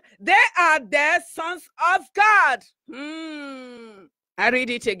God, they are the sons of God. I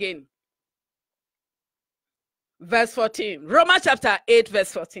read it again. Verse 14. Romans chapter 8,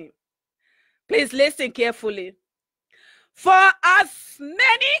 verse 14. Please listen carefully. For as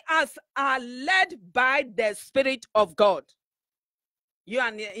many as are led by the Spirit of God, you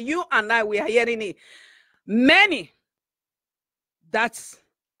and I, we are hearing it. Many that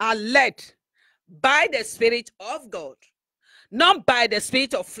are led by the Spirit of God, not by the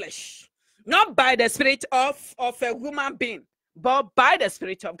spirit of flesh, not by the spirit of a human being, but by the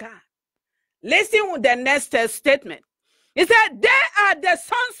Spirit of God. Listen to the next statement. He said, they are the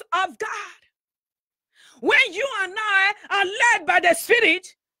sons of God. When you and I are led by the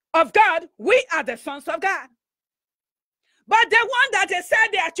Spirit of God, we are the sons of God. But the one that they said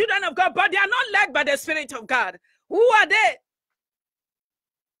they are children of God, but they are not led by the Spirit of God. Who are they?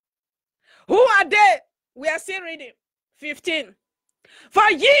 Who are they? We are still reading. 15.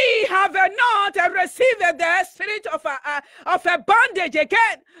 For ye have not received the spirit of a bondage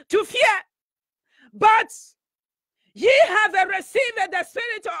again to fear, but ye have received the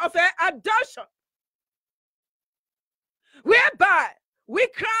spirit of adoption, whereby we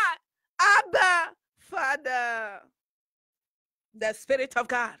cry, Abba, Father. The Spirit of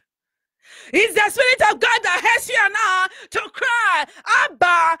God. It's the Spirit of God that helps you and I to cry,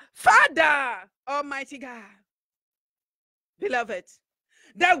 Abba, Father, Almighty God. Beloved,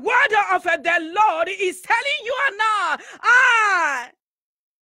 the word of the Lord is telling you and I,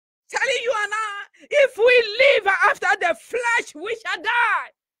 if we live after the flesh, we shall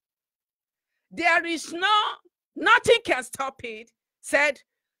die. There is nothing can stop it. Said,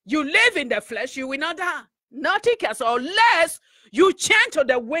 you live in the flesh, you will not die. Nothing can, unless you change to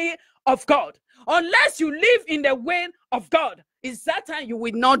the way of God. Unless you live in the way of God, it's that time you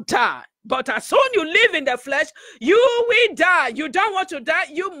will not die. But as soon you live in the flesh, you will die. You don't want to die.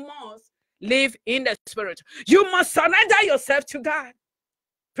 You must live in the spirit. You must surrender yourself to God.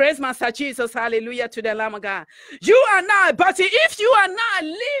 Praise Master Jesus. Hallelujah to the Lamb of God. You and I, but if you and I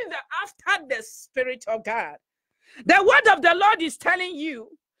live after the Spirit of God, the word of the Lord is telling you.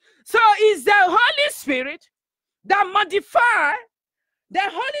 So it's the Holy Spirit that modify the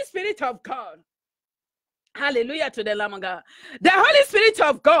Holy Spirit of God. Hallelujah to the Lamb of God. The Holy Spirit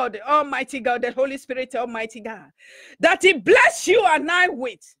of God, Almighty God, the Holy Spirit, Almighty God, that He bless you and I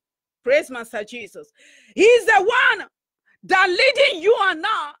with. Praise Master Jesus. He's the one that leading you and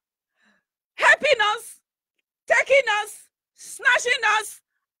I, helping us, taking us, snatching us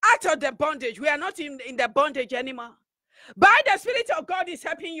out of the bondage. We are not in the bondage anymore. By the Spirit of God is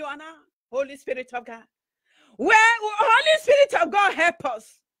helping you and I. Holy Spirit of God. Where Holy Spirit of God help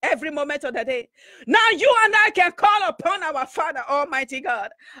us every moment of the day. Now you and I can call upon our Father, Almighty God.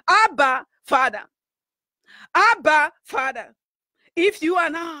 Abba, Father. Abba, Father. If you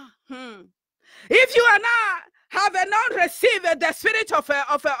and I, if you and I have not received the Spirit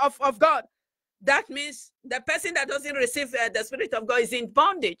of God, that means the person that doesn't receive the Spirit of God is in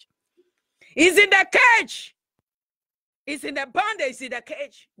bondage. He's in the cage. He's in the bondage, in the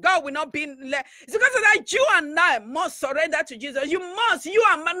cage. God will not be let. It's because of that you and I must surrender to Jesus. You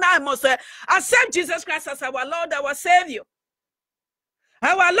and I must accept Jesus Christ as our Lord, our Savior.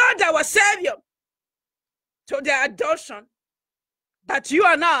 Our Lord, our Savior. To the adoption that you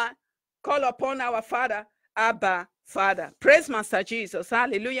and I call upon our Father, Abba, Father. Praise Master Jesus.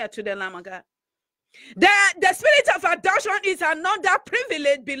 Hallelujah to the Lamb of God. The spirit of adoption is another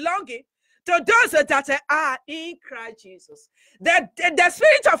privilege belonging to those that are in Christ Jesus. The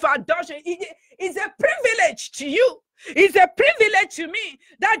spirit of adoption is a privilege to you. It's a privilege to me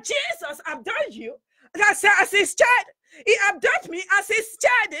that Jesus adopted you as his child. He adopted me as his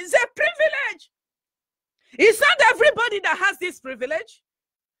child. It's a privilege. It's not everybody that has this privilege.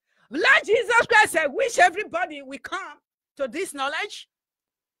 Like Jesus Christ said, wish everybody will come to this knowledge.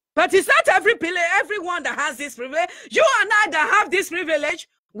 But it's not everyone that has this privilege. You and I that have this privilege,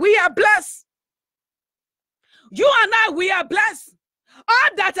 we are blessed. You and I, we are blessed.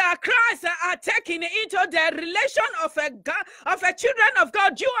 All that are Christ are taken into the relation of a children of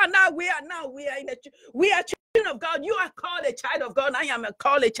God. You and I, we are children of God. You are called a child of God. I am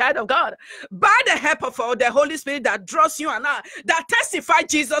called a child of God. By the help of the Holy Spirit that draws you and I, that testifies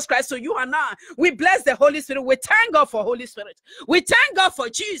Jesus Christ to you and I, we bless the Holy Spirit. We thank God for Holy Spirit. We thank God for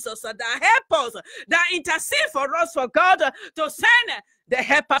Jesus that help us, that intercede for us, for God to send the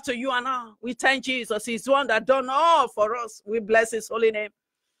helper to you and I. We thank Jesus. He's the one that done all for us. We bless his holy name.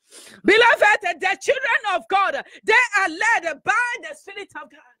 Beloved, the children of God, they are led by the Spirit of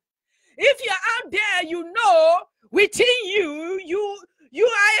God. If you're out there, you know within you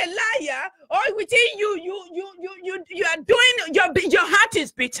are a liar, or within you are doing, your heart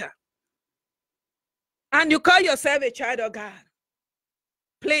is bitter. And you call yourself a child of God.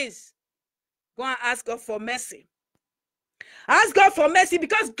 Please, go and ask God for mercy. Ask God for mercy,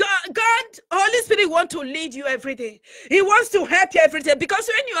 because God, Holy Spirit wants to lead you every day. He wants to help you every day, because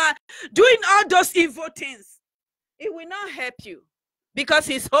when you are doing all those evil things, it will not help you, because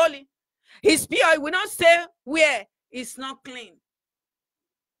he's holy. He's pure. He will not stay where it's not clean.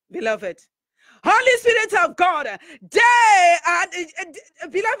 Beloved, Holy Spirit of God, they are,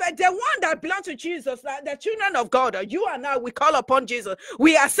 beloved, the one that belongs to Jesus, the children of God, you and I, we call upon Jesus.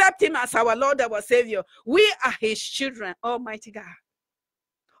 We accept him as our Lord, our Savior. We are his children, Almighty God.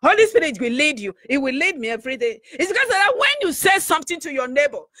 Holy Spirit will lead you. It will lead me every day. It's because that when you say something to your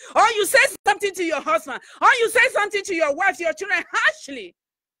neighbor, or you say something to your husband, or you say something to your wife, your children, harshly,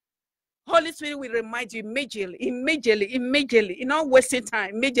 Holy Spirit will remind you immediately, you're not wasting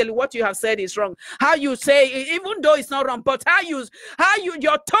time. Immediately, what you have said is wrong. How you say, even though it's not wrong, but how you,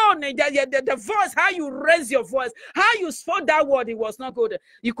 your tone, the voice, how you raise your voice, how you spoke that word, it was not good.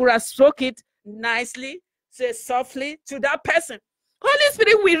 You could have spoke it nicely, say softly to that person. Holy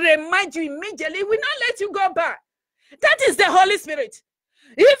Spirit will remind you immediately, will not let you go back. That is the Holy Spirit.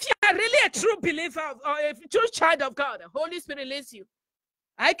 If you are really a true believer or a true child of God, the Holy Spirit leads you.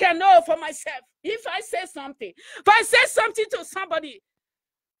 I can know for myself. If I say something, if I say something to somebody,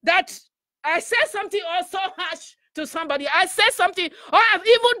 that I say something also harsh to somebody, I say something, or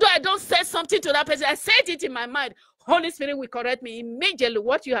even though I don't say something to that person, I said it in my mind, Holy Spirit will correct me immediately.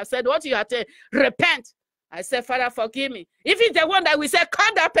 What you have said, what you have said, repent. I said, Father, forgive me. If it's the one that we say, call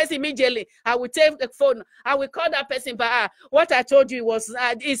that person immediately, I will take the phone. I will call that person. But what I told you was,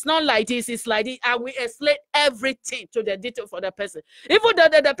 it's not like this. It's like this. I will explain everything to the detail for the person. Even though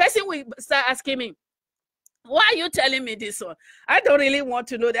the person will start asking me, why are you telling me this one? I don't really want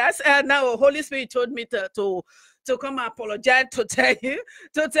to know that. Now, Holy Spirit told me to come and apologize, to tell you.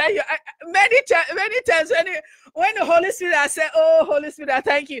 Many times when the Holy Spirit, I say, oh, Holy Spirit, I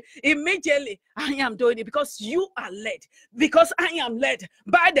thank you. Immediately, I am doing it because you are led. Because I am led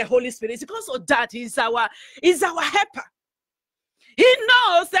by the Holy Spirit. It's because of that, He's our helper. He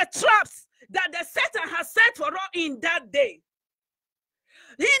knows the traps that the Satan has set for us in that day.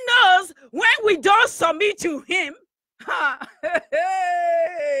 He knows when we don't submit to him.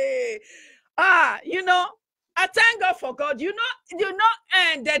 You know, I thank God for God. You know,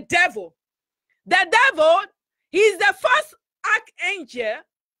 and the devil. The devil, he's the first archangel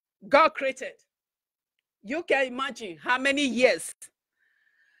God created. You can imagine how many years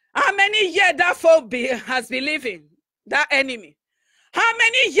that foe has been living, that enemy. How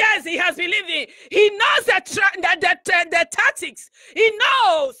many years he has been living. He knows the tactics. He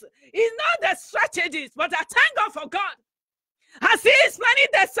knows the strategies. But I thank God for God. As he is planning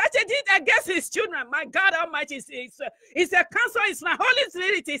the strategies against his children, my God Almighty, it's a counsel. It's my Holy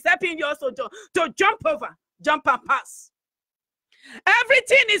Spirit is helping you also to jump and pass.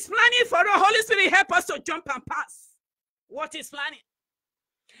 Everything is planning for the Holy Spirit. Help us to jump and pass. What is planning?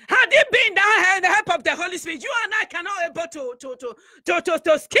 Had it been the help of the Holy Spirit, you and I cannot able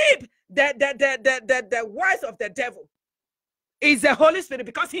to skip the words of the devil. It's the Holy Spirit,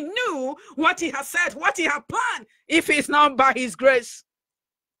 because he knew what he has said, what he had planned, if it's not by his grace.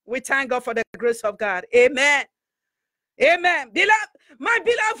 We thank God for the grace of God. Amen. Amen. My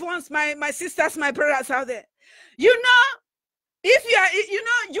beloved ones, my sisters, my brothers out there. You know,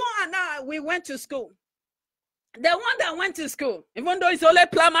 you and I, we went to school. The one that went to school, even though it's only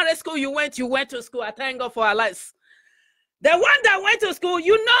primary school you went to school. I thank God for our lives. The one that went to school,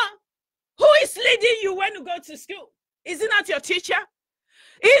 you know who is leading you when you go to school. Is it not your teacher?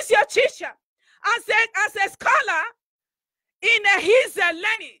 It's your teacher. As a scholar in his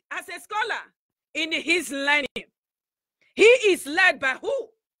learning, as a scholar in his learning, he is led by who?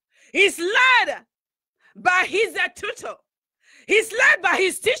 He's led by his tutor. He's led by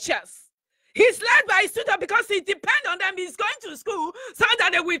his teachers. He's led by his tutor because he depends on them. He's going to school so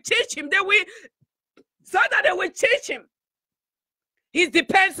that they will teach him. They will teach him. He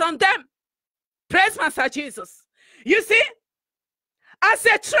depends on them. Praise Master Jesus. You see, as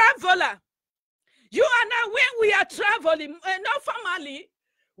a traveler, you and I, when we are traveling, not formally,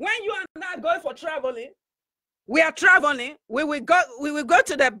 when you and I go for traveling, we are traveling. We will go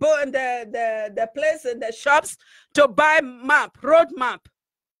to the place in the shops to buy road map.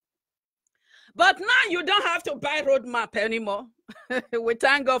 But now you don't have to buy road map anymore. We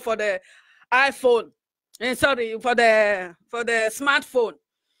thank God for the iPhone. Sorry, for the smartphone.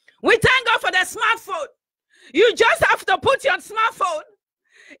 We thank God for the smartphone. You just have to put your smartphone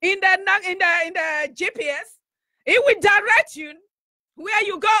in the GPS. It will direct you where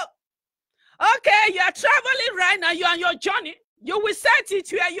you go. Okay, you are traveling right now. You are on your journey. You will set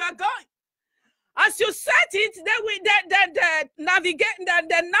it where you are going. As you set it, then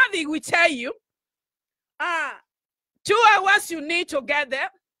the navi will tell you, 2 hours you need to get there.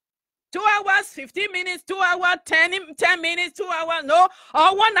 2 hours, 15 minutes, 2 hours, 10 minutes, 2 hours, no,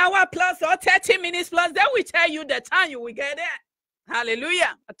 or 1 hour plus, or 30 minutes plus. Then we tell you the time you will get there.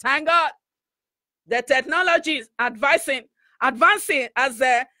 Hallelujah. Thank God. The technology is advancing as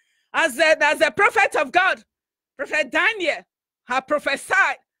a prophet of God. Prophet Daniel had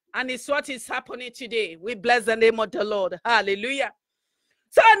prophesied, and it's what is happening today. We bless the name of the Lord. Hallelujah.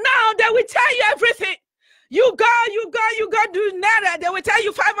 So now they will tell you everything. You go do Naira. They will tell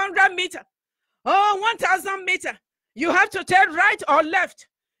you 500 meters. Oh, 1,000 meters. You have to take right or left.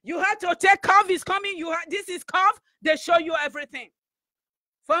 You have to take curve is coming. This is curve. They show you everything.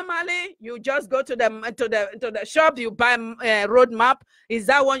 Formally, you just go to the shop. You buy a road map. Is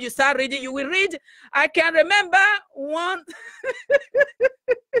that one you start reading? You will read. I can remember one.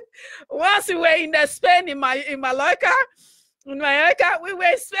 Once we were in Spain in Mallorca. In Mallorca, we were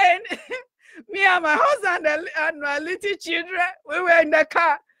in Spain. Me and my husband and my little children, we were in the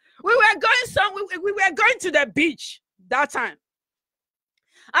car. We were going to the beach that time.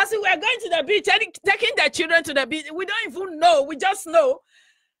 As we were going to the beach, taking the children to the beach, we don't even know. We just know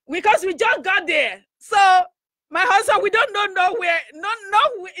because we just got there. So my husband, we don't know nowhere.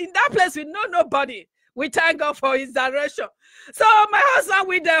 In that place, we know nobody. We thank God for his direction. So my husband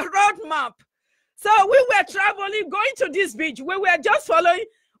with the road map. So we were traveling, going to this beach. We were just following.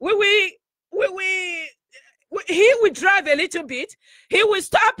 We he will drive a little bit. He will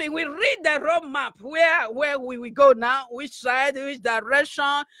stop and we read the road map where we will go now, which side, which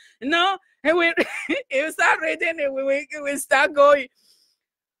direction, you know. And he will start reading and we will start going.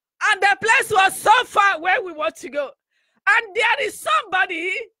 And the place was so far where we want to go. And there is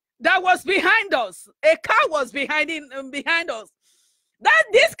somebody that was behind us. A car was behind us. That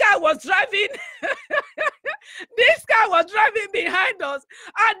this guy was driving. This guy was driving behind us.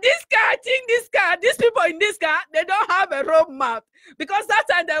 And this guy, I think these people in this car, they don't have a road map. Because that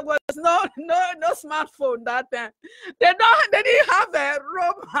time there was no smartphone that time. They didn't have a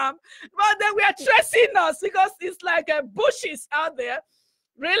road map. But they were tracing us because it's like bushes out there.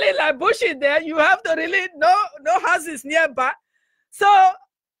 Really like bushes there. You have to really no houses nearby. So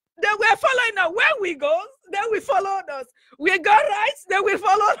they were following us. Where we go, then we followed us. We go right, then we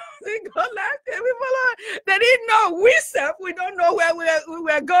followed us. We go left, then we followed. They didn't know. We don't know where we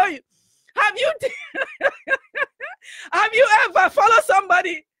were going. Have you ever followed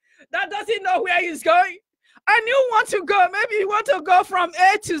somebody that doesn't know where he's going? And you want to go, maybe you want to go from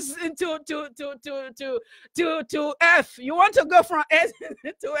A to F. You want to go from A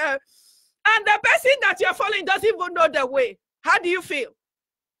to F. And the person that you're following doesn't even know the way. How do you feel?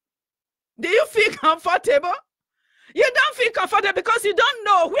 Do you feel comfortable? You don't feel comfortable because you don't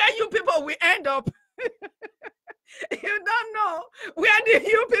know where you people will end up. You don't know where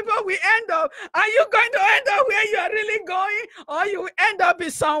you people will end up. Are you going to end up where you are really going, or you will end up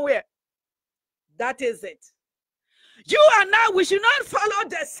in somewhere? That is it. You and I, we should not follow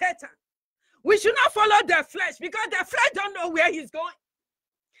the Satan. We should not follow the flesh, because the flesh don't know where he's going.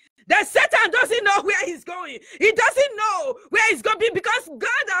 The Satan doesn't know where he's going. He doesn't know where he's going because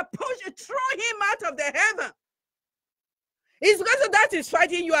God has thrown him out of the heaven. It's because of that he's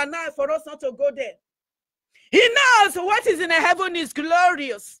fighting you and I for us not to go there. He knows what is in the heaven is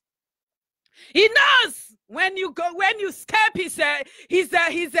glorious. He knows when you go, when you escape, he's a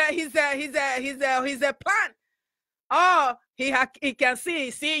plan. Oh, he can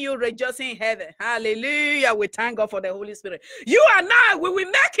see you rejoicing in heaven. Hallelujah. We thank God for the Holy Spirit. You and I, we will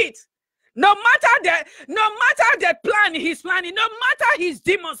make it. No matter the plan he's planning, no matter his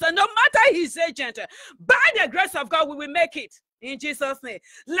demons, and no matter his agent, by the grace of God, we will make it. In Jesus' name.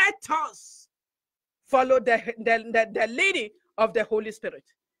 Let us follow the leading of the Holy Spirit,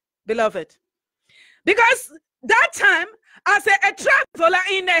 beloved. Because that time, as a traveler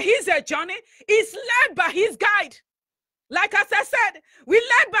in his journey, is led by his guide. Like as I said, we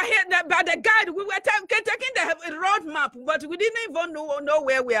led by the guide. We were taking the road map, but we didn't even know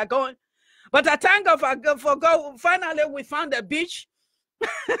where we are going. But I thank God for God. Finally, we found the beach.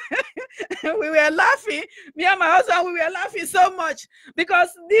 We were laughing. Me and my husband, we were laughing so much because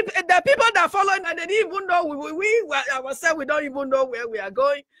the people that followed, they didn't even know. We ourselves, we don't even know where we are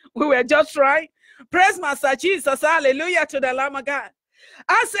going. We were just trying. Praise Master Jesus. Hallelujah to the Lamb of God.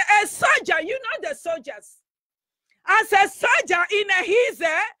 As a soldier, you know the soldiers. As a soldier in his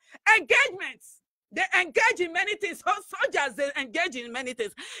engagements, they engage in many things. Soldiers, they engage in many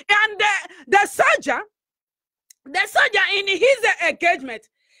things. And the soldier in his engagement,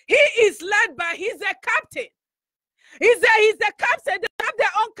 he is led by his captain. He's the captain. They have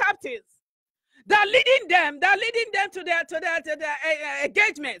their own captains. They're leading them to their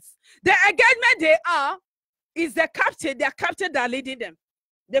engagements. The engagement they are is the captain. Their captain that are leading them.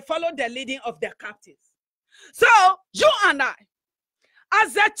 They follow the leading of their captains. So you and I,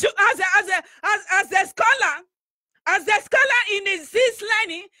 as a scholar in his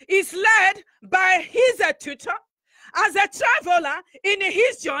learning is led by his tutor. As a traveler in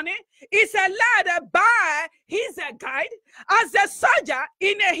his journey is led by his guide. As a soldier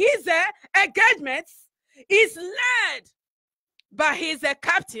in his engagements is led by his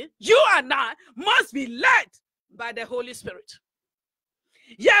captain. You and I must be led by the Holy Spirit.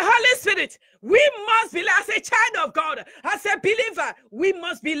 Yeah, Holy Spirit, we must be led as a child of God, as a believer. We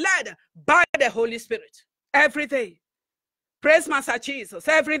must be led by the Holy Spirit every day. Praise Master Jesus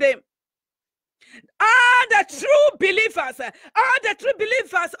every day. All the true believers,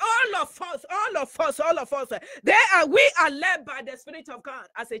 all of us, we are led by the Spirit of God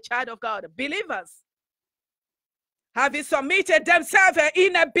as a child of God. Believers having submitted themselves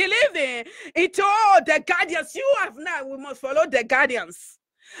in a believing into all the guardians you have now. We must follow the guardians.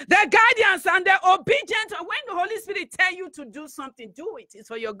 The guardians and the obedient. When the Holy Spirit tells you to do something, do it. It's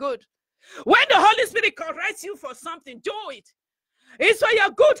for your good. When the Holy Spirit corrects you for something, do it. It's for your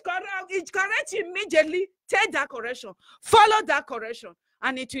good. It corrects you immediately. Take that correction. Follow that correction.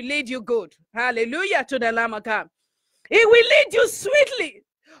 And it will lead you good. Hallelujah to the Lamb of God. It will lead you sweetly.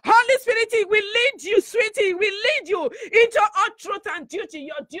 Holy Spirit He will lead you, sweetie. He will lead you into all truth and duty.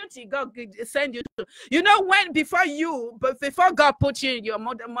 Your duty, God send you to. You know, before God put you in your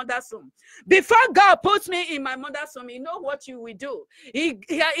mother's womb, before God puts me in my mother's womb, you know what you will do. He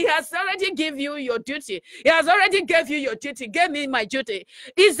has already given you your duty. He has already gave you your duty. Gave me my duty.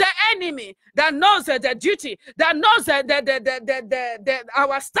 It's the enemy that knows the duty, that knows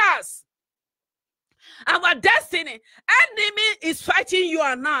our stars, our destiny. Enemy is fighting you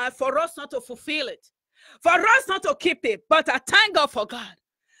and I for us not to fulfill it, for us not to keep it. But I thank God for God.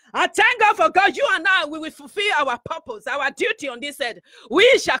 I thank God for God. You and I, we will fulfill our purpose, our duty on this earth.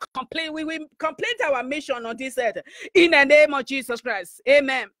 We shall complete. We will complete our mission on this earth in the name of Jesus Christ.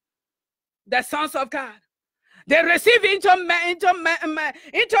 Amen. The sons of God, they receive into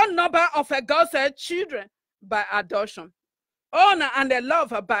number of God's children by adoption, honor and the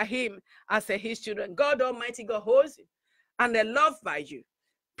love by Him as His children. God Almighty God holds you and the love by you.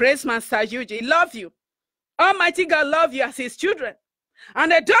 Praise Master Yuji. He loves you. Almighty God loves you as His children.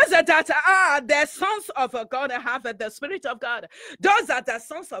 And those that are the sons of God have the Spirit of God. Those that are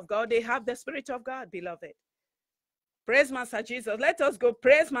sons of God, they have the Spirit of God, beloved. Praise Master Jesus. Let us go.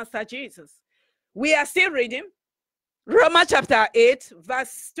 Praise Master Jesus. We are still reading Romans chapter 8,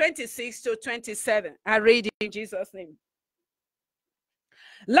 verse 26 to 27. I read in Jesus' name.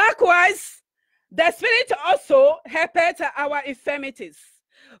 Likewise, the Spirit also helpeth our infirmities.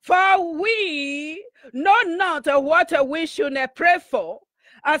 For we know not what we should pray for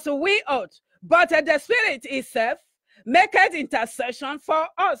as we ought, but the Spirit itself maketh intercession for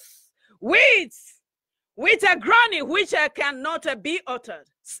us with a groaning which cannot be uttered.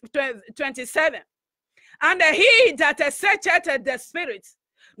 27. And he that searcheth the Spirit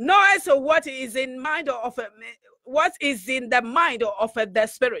knows what is in the mind of the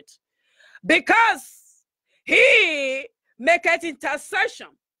Spirit, because he maketh intercession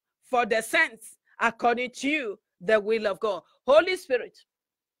for the saints according to the will of God. Holy Spirit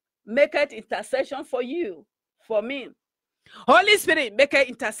maketh intercession for you, for me. Holy Spirit maketh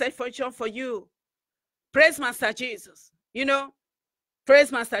intercession for you. Praise Master Jesus. You know,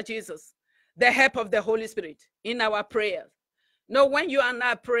 praise Master Jesus. The help of the Holy Spirit in our prayers. No, when you and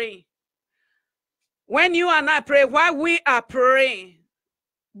I pray, while we are praying,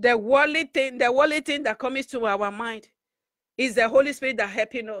 the worldly thing that comes to our mind is the Holy Spirit that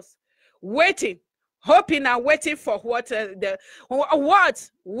helping us, waiting, hoping and waiting for what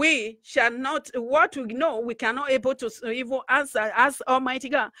we know we cannot able to even answer. Ask Almighty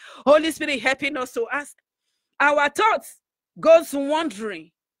God. Holy Spirit helping us to ask. Our thoughts goes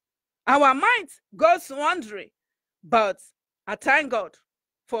wandering, our mind goes wandering, but I thank God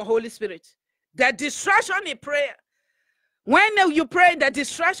for Holy Spirit. The distraction in prayer. When you pray, the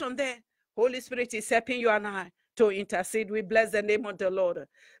distraction there, Holy Spirit is helping you and I to intercede. We bless the name of the Lord.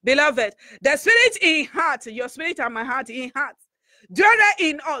 Beloved, the Spirit in heart, your spirit and my heart in heart, dwelleth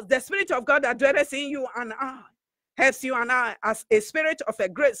in us, the Spirit of God that dwelleth in you and I, helps you and I as a spirit of a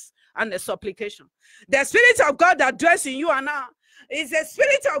grace and a supplication. The Spirit of God that dwells in you and I is a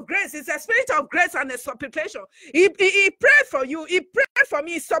spirit of grace. It's a spirit of grace and a supplication. He prayed for you. He prayed for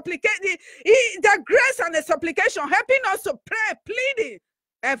me. Supplicating. The grace and the supplication helping us to pray, pleading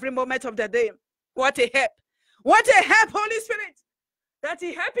every moment of the day. What a help. What a help, Holy Spirit. That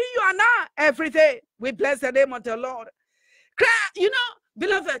He helping you and I every day. We bless the name of the Lord. You know,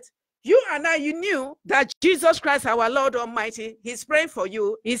 beloved, you and I, you knew that Jesus Christ, our Lord Almighty, He's praying for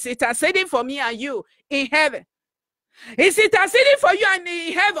you. He's interceding for me and you in heaven. He's interceding for you and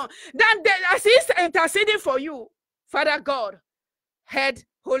in heaven. Then as He's interceding for you, Father God heard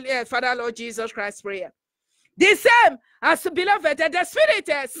Father Lord Jesus Christ's prayer. The same as beloved, the Spirit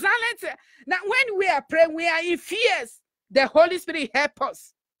silence. Now when we are praying, we are in fears. The Holy Spirit help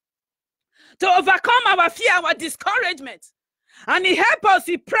us to overcome our fear, our discouragement. And He help us.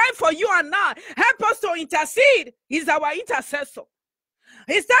 He pray for you and I. Help us to intercede. He's our intercessor.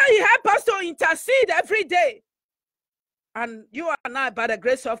 He help us to intercede every day. And you and I, by the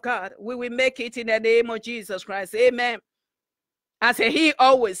grace of God, we will make it in the name of Jesus Christ. Amen. As He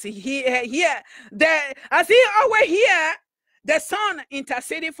always hear the Son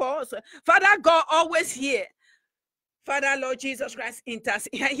interceding for us. Father God always hear. Father Lord Jesus Christ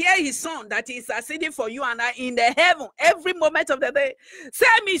intercede. Hear His Son that is interceding for you and I in the heaven every moment of the day.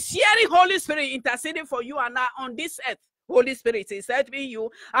 Same is hearing Holy Spirit interceding for you and I on this earth. Holy Spirit is helping you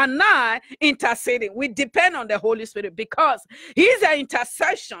and I interceding. We depend on the Holy Spirit because His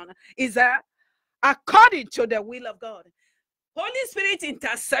intercession is according to the will of God. Holy Spirit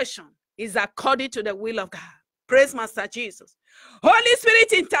intercession is according to the will of God. Praise Master Jesus. Holy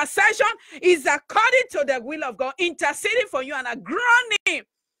Spirit intercession is according to the will of God, interceding for you and groaning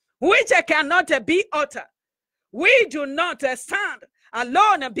which cannot be uttered. We do not stand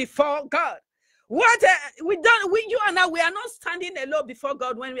alone before God. What you and I, we are not standing alone before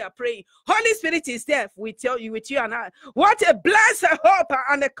God when we are praying. Holy Spirit is there with you and I. What a blessed hope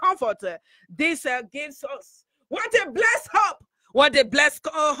and a comfort this gives us. What a blessed hope. What a blessed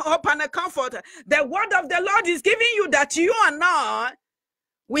hope and a comfort. The word of the Lord is giving you that you and I,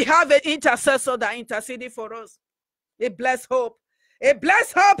 we have an intercessor that interceded for us. A blessed hope. A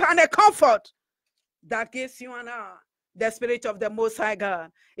blessed hope and a comfort that gives you and I the Spirit of the Most High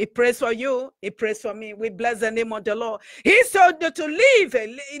God. He prays for you. He prays for me. We bless the name of the Lord. He told to live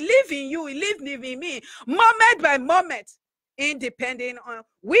in you, live in me, moment by moment, independent on.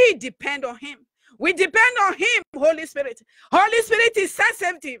 We depend on Him. We depend on Him, Holy Spirit. Holy Spirit is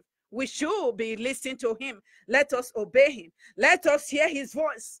sensitive. We should be listening to Him. Let us obey Him. Let us hear His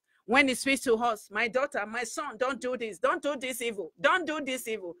voice when He speaks to us. My daughter, my son, don't do this. Don't do this evil. Don't do this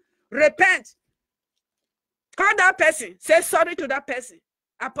evil. Repent. Call that person. Say sorry to that person.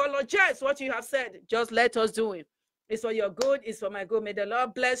 Apologize what you have said. Just let us do it. It's for your good. It's for my good. May the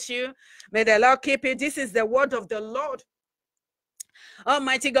Lord bless you. May the Lord keep it. This is the word of the Lord.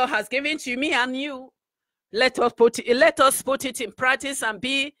 Almighty God has given to me and you. Let us put it in practice and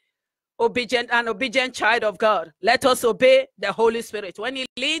be an obedient child of God. Let us obey the Holy Spirit. When He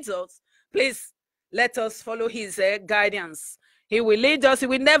leads us, please let us follow His guidance. He will lead us. He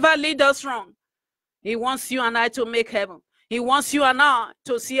will never lead us wrong. He wants you and I to make heaven. He wants you and I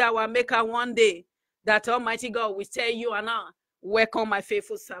to see our Maker one day. That Almighty God will tell you and I, welcome my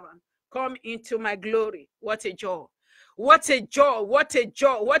faithful servant. Come into my glory. What a joy. What a joy. What a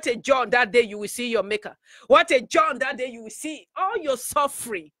joy. What a joy that day you will see your Maker. What a joy that day you will see all your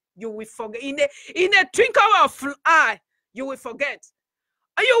suffering. You will forget. In a twinkle of an eye, you will forget.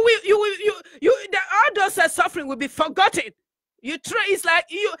 All those suffering will be forgotten. It's like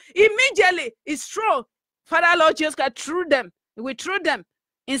you immediately. It's true. Father Lord Jesus God threw them. We threw them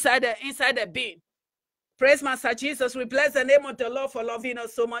inside the bin. Praise Master Jesus. We bless the name of the Lord for loving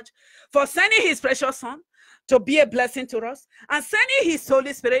us so much, for sending His precious Son to be a blessing to us, and sending His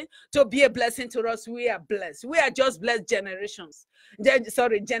Holy Spirit to be a blessing to us. We are blessed. We are just blessed generations.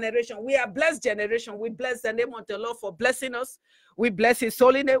 Generation. We are blessed generation. We bless the name of the Lord for blessing us. We bless His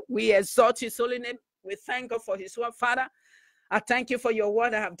holy name. We exalt His holy name. We thank God for His word, Father. I thank you for your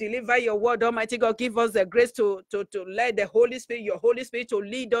word. I have delivered your word. Almighty God, give us the grace to let the Holy Spirit, your Holy Spirit, to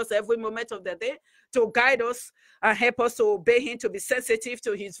lead us every moment of the day, to guide us and help us to obey Him, to be sensitive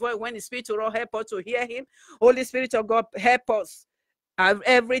to His voice. When He speaks to us, help us to hear Him. Holy Spirit of God, help us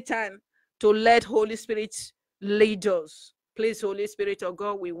every time to let Holy Spirit lead us. Please, Holy Spirit of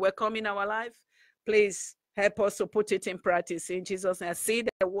God, we welcome in our life. Please help us to put it in practice. In Jesus' name, I see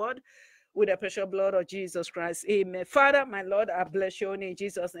the word. With the precious blood of Jesus Christ. Amen. Father, my Lord, I bless your name in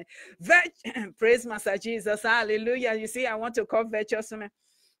Jesus' name. Praise Master Jesus. Hallelujah. You see, I want to call virtuous.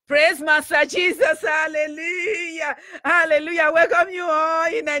 Praise Master Jesus. Hallelujah. Hallelujah. Welcome you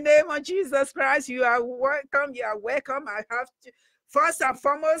all in the name of Jesus Christ. You are welcome. You are welcome. I have to, first and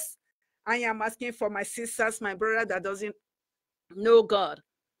foremost, I am asking for my sisters, my brother that doesn't know God.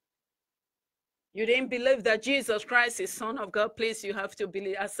 You didn't believe that Jesus Christ is Son of God. Please, you have to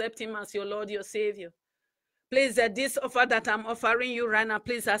believe, accept Him as your Lord, your Savior. Please, this offer that I'm offering you right now,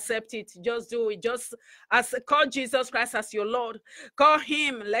 please accept it. Just do it. Just call Jesus Christ as your Lord. Call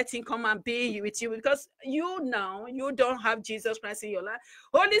Him. Let Him come and be with you. Because you don't have Jesus Christ in your life.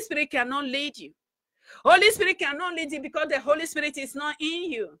 Holy Spirit cannot lead you. Holy Spirit cannot lead you because the Holy Spirit is not in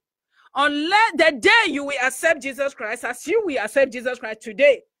you. Unless the day you will accept Jesus Christ, as you will accept Jesus Christ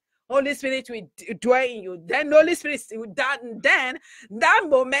today, Holy Spirit will dwell in you. Then the Holy Spirit, that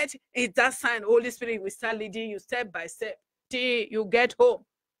moment is that sign. Holy Spirit will start leading you step by step till you get home.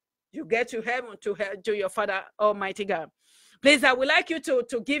 You get to heaven to your Father Almighty God. Please, I would like you to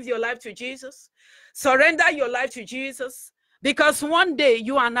give your life to Jesus. Surrender your life to Jesus. Because one day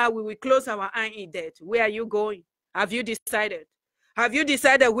you and I, we will close our eye in death. Where are you going? Have you decided? Have you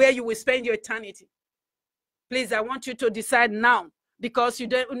decided where you will spend your eternity? Please, I want you to decide now. Because you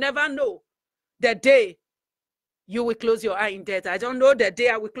never know the day you will close your eye in death. I don't know the day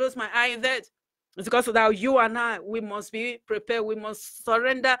I will close my eye in death. It's because of that you and I, we must be prepared. We must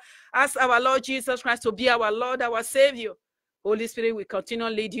surrender. Ask our Lord Jesus Christ to be our Lord, our Savior. Holy Spirit will continue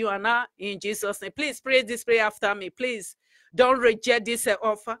to lead you and I in Jesus' name. Please pray this prayer after me. Please don't reject this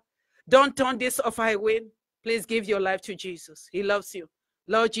offer. Don't turn this offer away. Please give your life to Jesus. He loves you.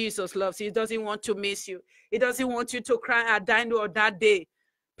 Lord Jesus loves you. He doesn't want to miss you. He doesn't want you to cry at dying or that day.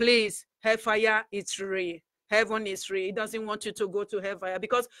 Please, hellfire is real. Heaven is real. He doesn't want you to go to hellfire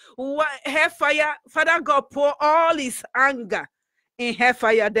because hellfire, Father God pour all His anger in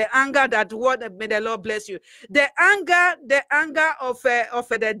hellfire. The anger that what may the Lord bless you. The anger of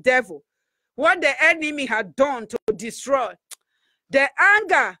the devil, what the enemy had done to destroy. The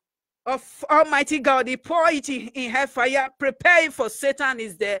anger of Almighty God, he pour it in hellfire. Prepare for Satan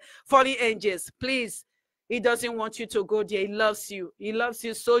is the fallen angels. Please, he doesn't want you to go there. He loves you. He loves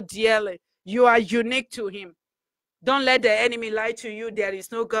you so dearly. You are unique to him. Don't let the enemy lie to you. There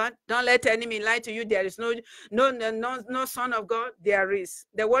is no God. Don't let the enemy lie to you. There is no Son of God. There is.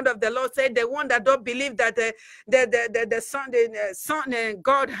 The word of the Lord said, the one that don't believe that the Son,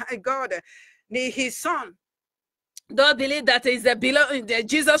 God, his Son, don't believe that is the beloved.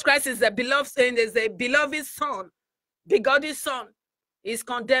 Jesus Christ is the beloved, and is the beloved Son, begotten Son, is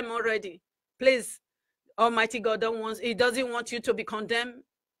condemned already. Please, Almighty God he doesn't want you to be condemned.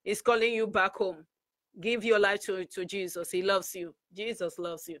 He's calling you back home. Give your life to Jesus. He loves you. Jesus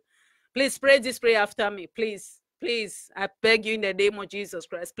loves you. Please pray this prayer after me. Please, I beg you in the name of Jesus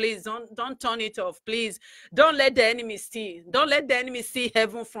Christ. Please don't turn it off. Please don't let the enemy steal. Don't let the enemy steal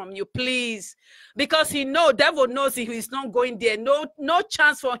heaven from you. Please, because devil knows he is not going there. No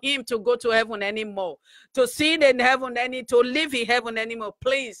chance for him to go to heaven anymore. To sin in heaven to live in heaven anymore.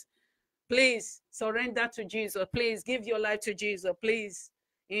 Please surrender to Jesus. Please give your life to Jesus. Please.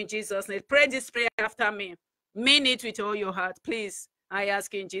 In Jesus' name, pray this prayer after me. Mean it with all your heart, please. I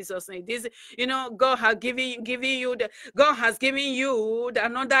ask in Jesus' name. This, God has given you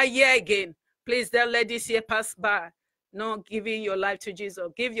another year again. Please don't let this year pass by. No, giving your life to Jesus.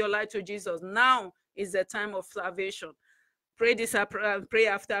 Give your life to Jesus. Now is the time of salvation. Pray this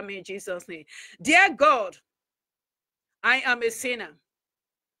prayer after me in Jesus' name. Dear God, I am a sinner.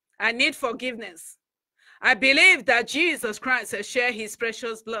 I need forgiveness. I believe that Jesus Christ has shed his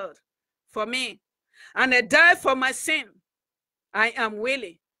precious blood for me and he died for my sin. I am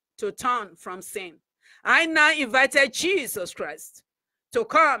willing to turn from sin. I now invited Jesus Christ to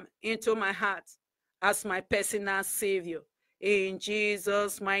come into my heart as my personal Savior. In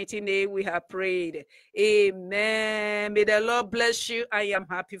Jesus' mighty name we have prayed. Amen. May the Lord bless you. I am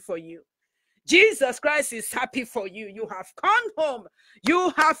happy for you. Jesus Christ is happy for you. You have come home.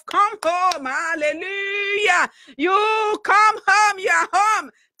 You have come home. Hallelujah. You come home. You are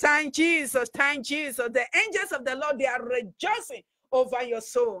home. Thank Jesus. Thank Jesus. The angels of the Lord, they are rejoicing over your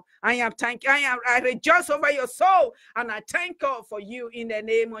soul. I rejoice over your soul. And I thank God for you in the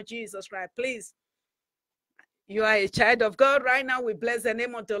name of Jesus Christ. Please, you are a child of God right now. We bless the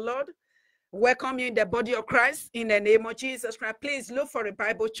name of the Lord. Welcome you in the body of Christ in the name of Jesus Christ. Please look for a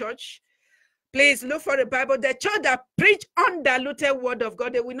Bible church. Please look for the Bible. The church that preach undiluted word of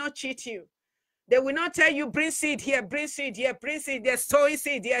God, they will not cheat you. They will not tell you, bring seed here, bring seed here, bring seed. They're sowing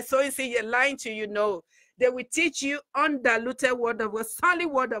seed, they're sowing seed, they're lying to you. No. They will teach you undiluted word of God, solid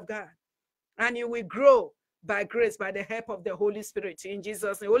word of God. And you will grow by grace, by the help of the Holy Spirit. In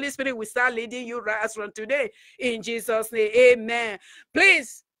Jesus' name. Holy Spirit will start leading you right as from today. In Jesus' name. Amen.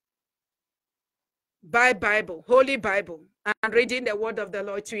 Please buy Bible, Holy Bible, and reading the word of the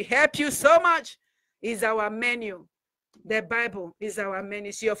Lord to help you so much. Is our menu. The Bible is our menu.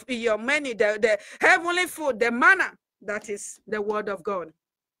 It's your menu, the heavenly food, the manna, that is the word of God.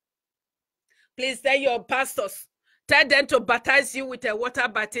 Please tell your pastors, tell them to baptize you with a water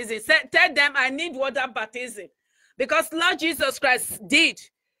baptism. Tell them I need water baptism. Because Lord Jesus Christ did.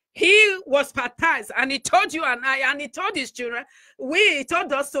 He was baptized and he told you and I, and he told his children, he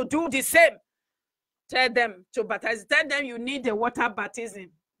told us to do the same. Tell them to baptize. Tell them you need the water baptism.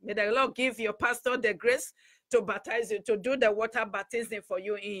 May the Lord give your pastor the grace to baptize you, to do the water baptism for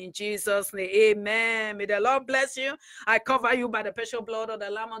you in Jesus' name. Amen. May the Lord bless you. I cover you by the precious blood of the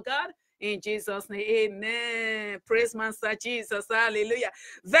Lamb of God. In Jesus' name, amen. Praise Master Jesus. Hallelujah.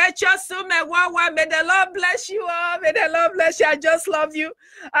 Virtuous woman, may the Lord bless you all. May the Lord bless you. I just love you.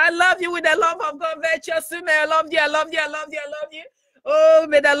 I love you with the love of God. Virtuous woman, I love you. I love you. I love you. I love you. Oh,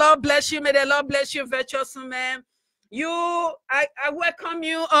 may the Lord bless you. May the Lord bless you, virtuous woman. I welcome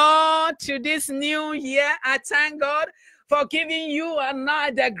you all to this new year. I thank God for giving you and I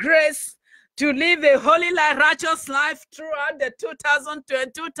the grace to live a holy life, righteous life throughout the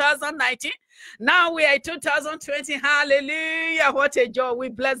 2019. Now we are in 2020. Hallelujah. What a joy. We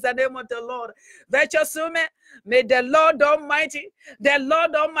bless the name of the Lord. Virtuous woman, may the Lord Almighty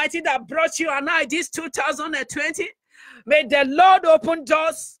that brought you and I this 2020, may the Lord open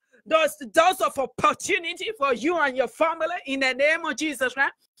doors of opportunity for you and your family in the name of Jesus,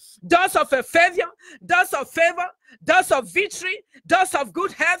 right? doors of a favor, doors of favor, doors of victory, doors of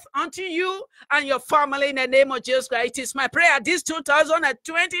good health unto you and your family in the name of Jesus Christ. It is my prayer this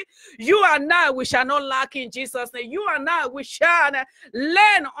 2020, you and I, we shall not lack in Jesus' name. You and I, we shall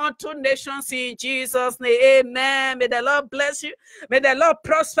learn unto nations in Jesus' name. Amen. May the Lord bless you. May the Lord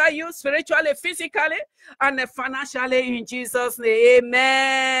prosper you spiritually, physically, and financially in Jesus' name.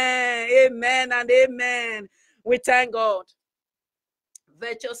 Amen. Amen and amen. We thank God.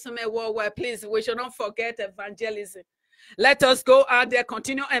 Virtuous worldwide, please, we should not forget evangelism. Let us go out there,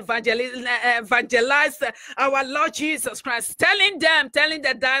 continue evangelize our Lord Jesus Christ, telling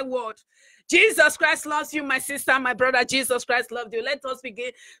the thy word. Jesus Christ loves you, my sister, my brother. Jesus Christ loves you. Let us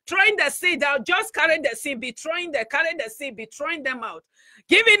begin throwing the seed out. Just carry the seed, carry the seed, be throwing them out,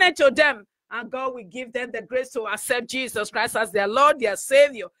 giving it to them, and God will give them the grace to accept Jesus Christ as their Lord, their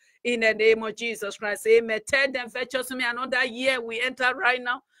Savior. In the name of Jesus Christ, amen. Tell them virtuously, another year we enter right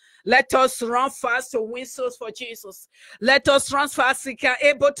now. Let us run fast to win souls for Jesus. Let us run fast. We can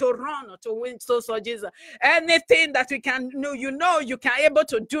able to run to win souls for Jesus. Anything that we can do, you can able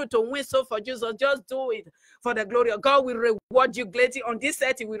to do to win souls for Jesus, just do it for the glory of God. Will reward you greatly on this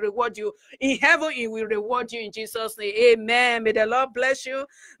earth. He will reward you in heaven. He will reward you in Jesus' name. Amen. May the Lord bless you.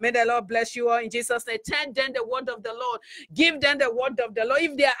 May the Lord bless you all in Jesus' name. Tell them the word of the Lord. Give them the word of the Lord.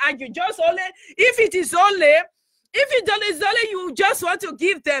 If they argue, just only if it is only you just want to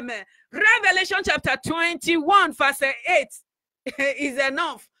give them Revelation chapter 21 verse 8 is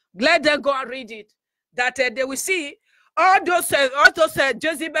enough. Let them go and read it. That they will see all those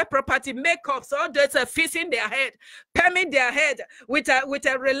Jezebel property makeups, all those fixing their head, perming their head with a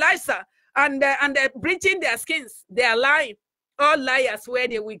relaxer and bleaching their skins. They are lying. All liars, where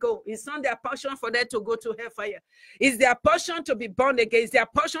they will go. It's not their portion for them to go to hellfire. It's their portion to be born again. It's their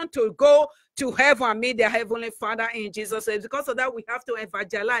portion to go to heaven and meet their heavenly Father in Jesus' name. Because of that, we have to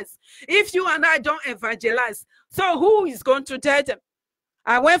evangelize. If you and I don't evangelize, so who is going to tell them?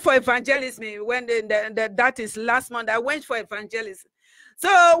 I went for evangelism when that is last month. I went for evangelism.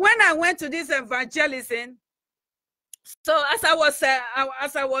 So when I went to this evangelism, so as I was saying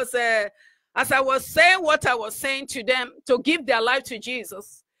what I was saying to them to give their life to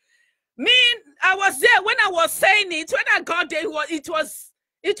Jesus, I was there when I was saying it. When I got there, it was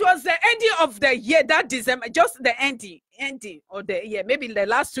the ending of the year, that December, just the ending of the year, maybe the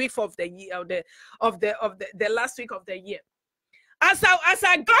last week of the year, of the last week of the year. As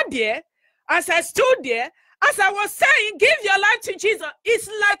I got there, as I stood there, as I was saying, give your life to Jesus. It's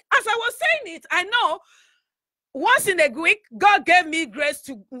like as I was saying it, I know. Once in a week, God gave me grace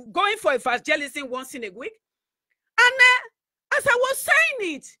to going for evangelism once in a week. And as I was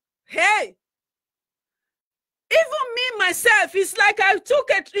saying it, hey, even me, myself, it's like I took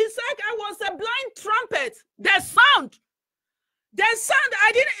it. It's like I was a blind trumpet. The sound,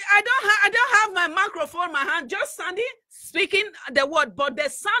 I don't have my microphone in my hand, just standing, speaking the word. But the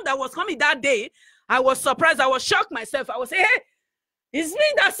sound that was coming that day, I was surprised. I was shocked myself. I was saying, hey, it's me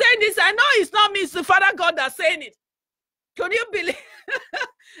that's saying this. I know it's not me. It's the Father God that's saying it. Could you believe?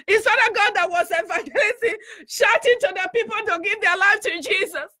 It's Father God that was evangelizing, shouting to the people to give their life to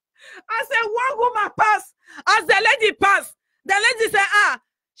Jesus. I said, one woman passed. As the lady passed, the lady said,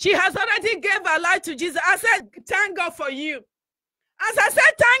 she has already gave her life to Jesus. I said, thank God for you. As I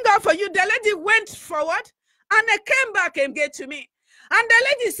said, thank God for you, the lady went forward and they came back and gave to me. And the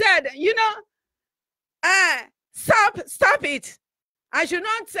lady said, stop it. I should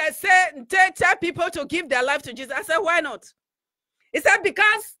not tell people to give their life to Jesus. I said, why not? He said,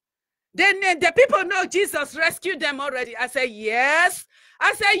 because the people know Jesus rescued them already. I said, yes.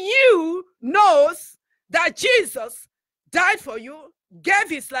 I said, you knows that Jesus died for you, gave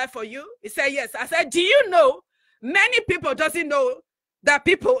his life for you. He said, yes. I said, do you know many people doesn't know that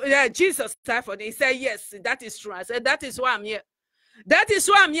Jesus died for them? He said, yes, that is true. I said, that is why I'm here. That is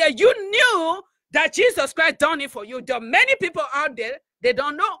why I'm here. You knew that Jesus Christ done it for you. There are many people out there, they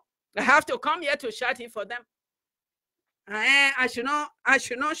don't know. I have to come here to shout it for them. I should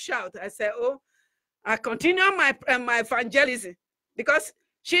not shout. I said, I continue my evangelism because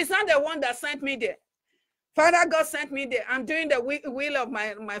she's not the one that sent me there. Father God sent me there. I'm doing the will of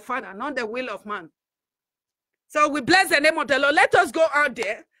my Father, not the will of man. So we bless the name of the Lord. Let us go out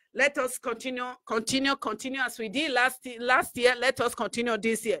there. Let us continue as we did last year. Let us continue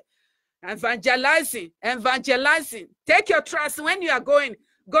this year. Evangelizing. Take your trust when you are going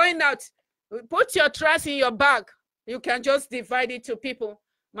out. Put your trust in your bag. You can just divide it to people.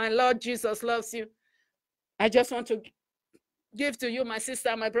 My Lord Jesus loves you. I just want to give to you, my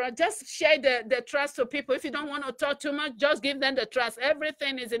sister, my brother. Just share the trust to people. If you don't want to talk too much, just give them the trust.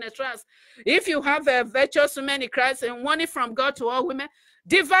 Everything is in a trust. If you have a virtuous woman in Christ and want it from God to all women,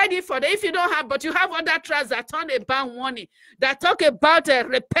 Divide it for them. If you don't have, but you have other tracts that talk about warning, that talk about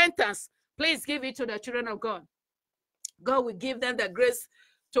repentance, please give it to the children of God. God will give them the grace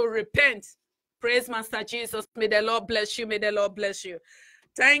to repent. Praise Master Jesus. May the Lord bless you. May the Lord bless you.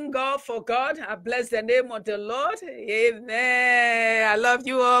 Thank God for God. I bless the name of the Lord. Amen. I love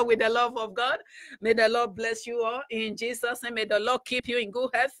you all with the love of God. May the Lord bless you all in Jesus' name. May the Lord keep you in good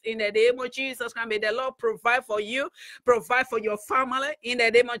health in the name of Jesus Christ. May the Lord provide for you, provide for your family in the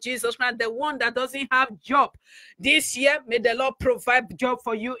name of Jesus Christ. The one that doesn't have job this year, may the Lord provide job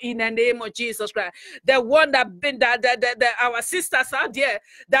for you in the name of Jesus Christ. The one that been our sisters out there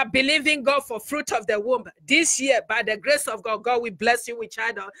that believe in God for fruit of the womb this year, by the grace of God, God will bless you with child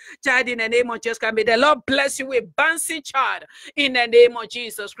in the name of Jesus Christ. May the Lord bless you with bouncing child in the name of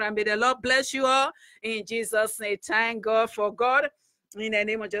Jesus Christ. May the Lord bless you all in Jesus' name. Thank God for God. In the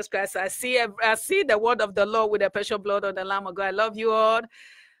name of Jesus Christ, I see the word of the Lord with the precious blood of the Lamb of God. I love you all.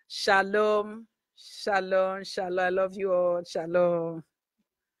 Shalom, shalom, shalom. I love you all. Shalom.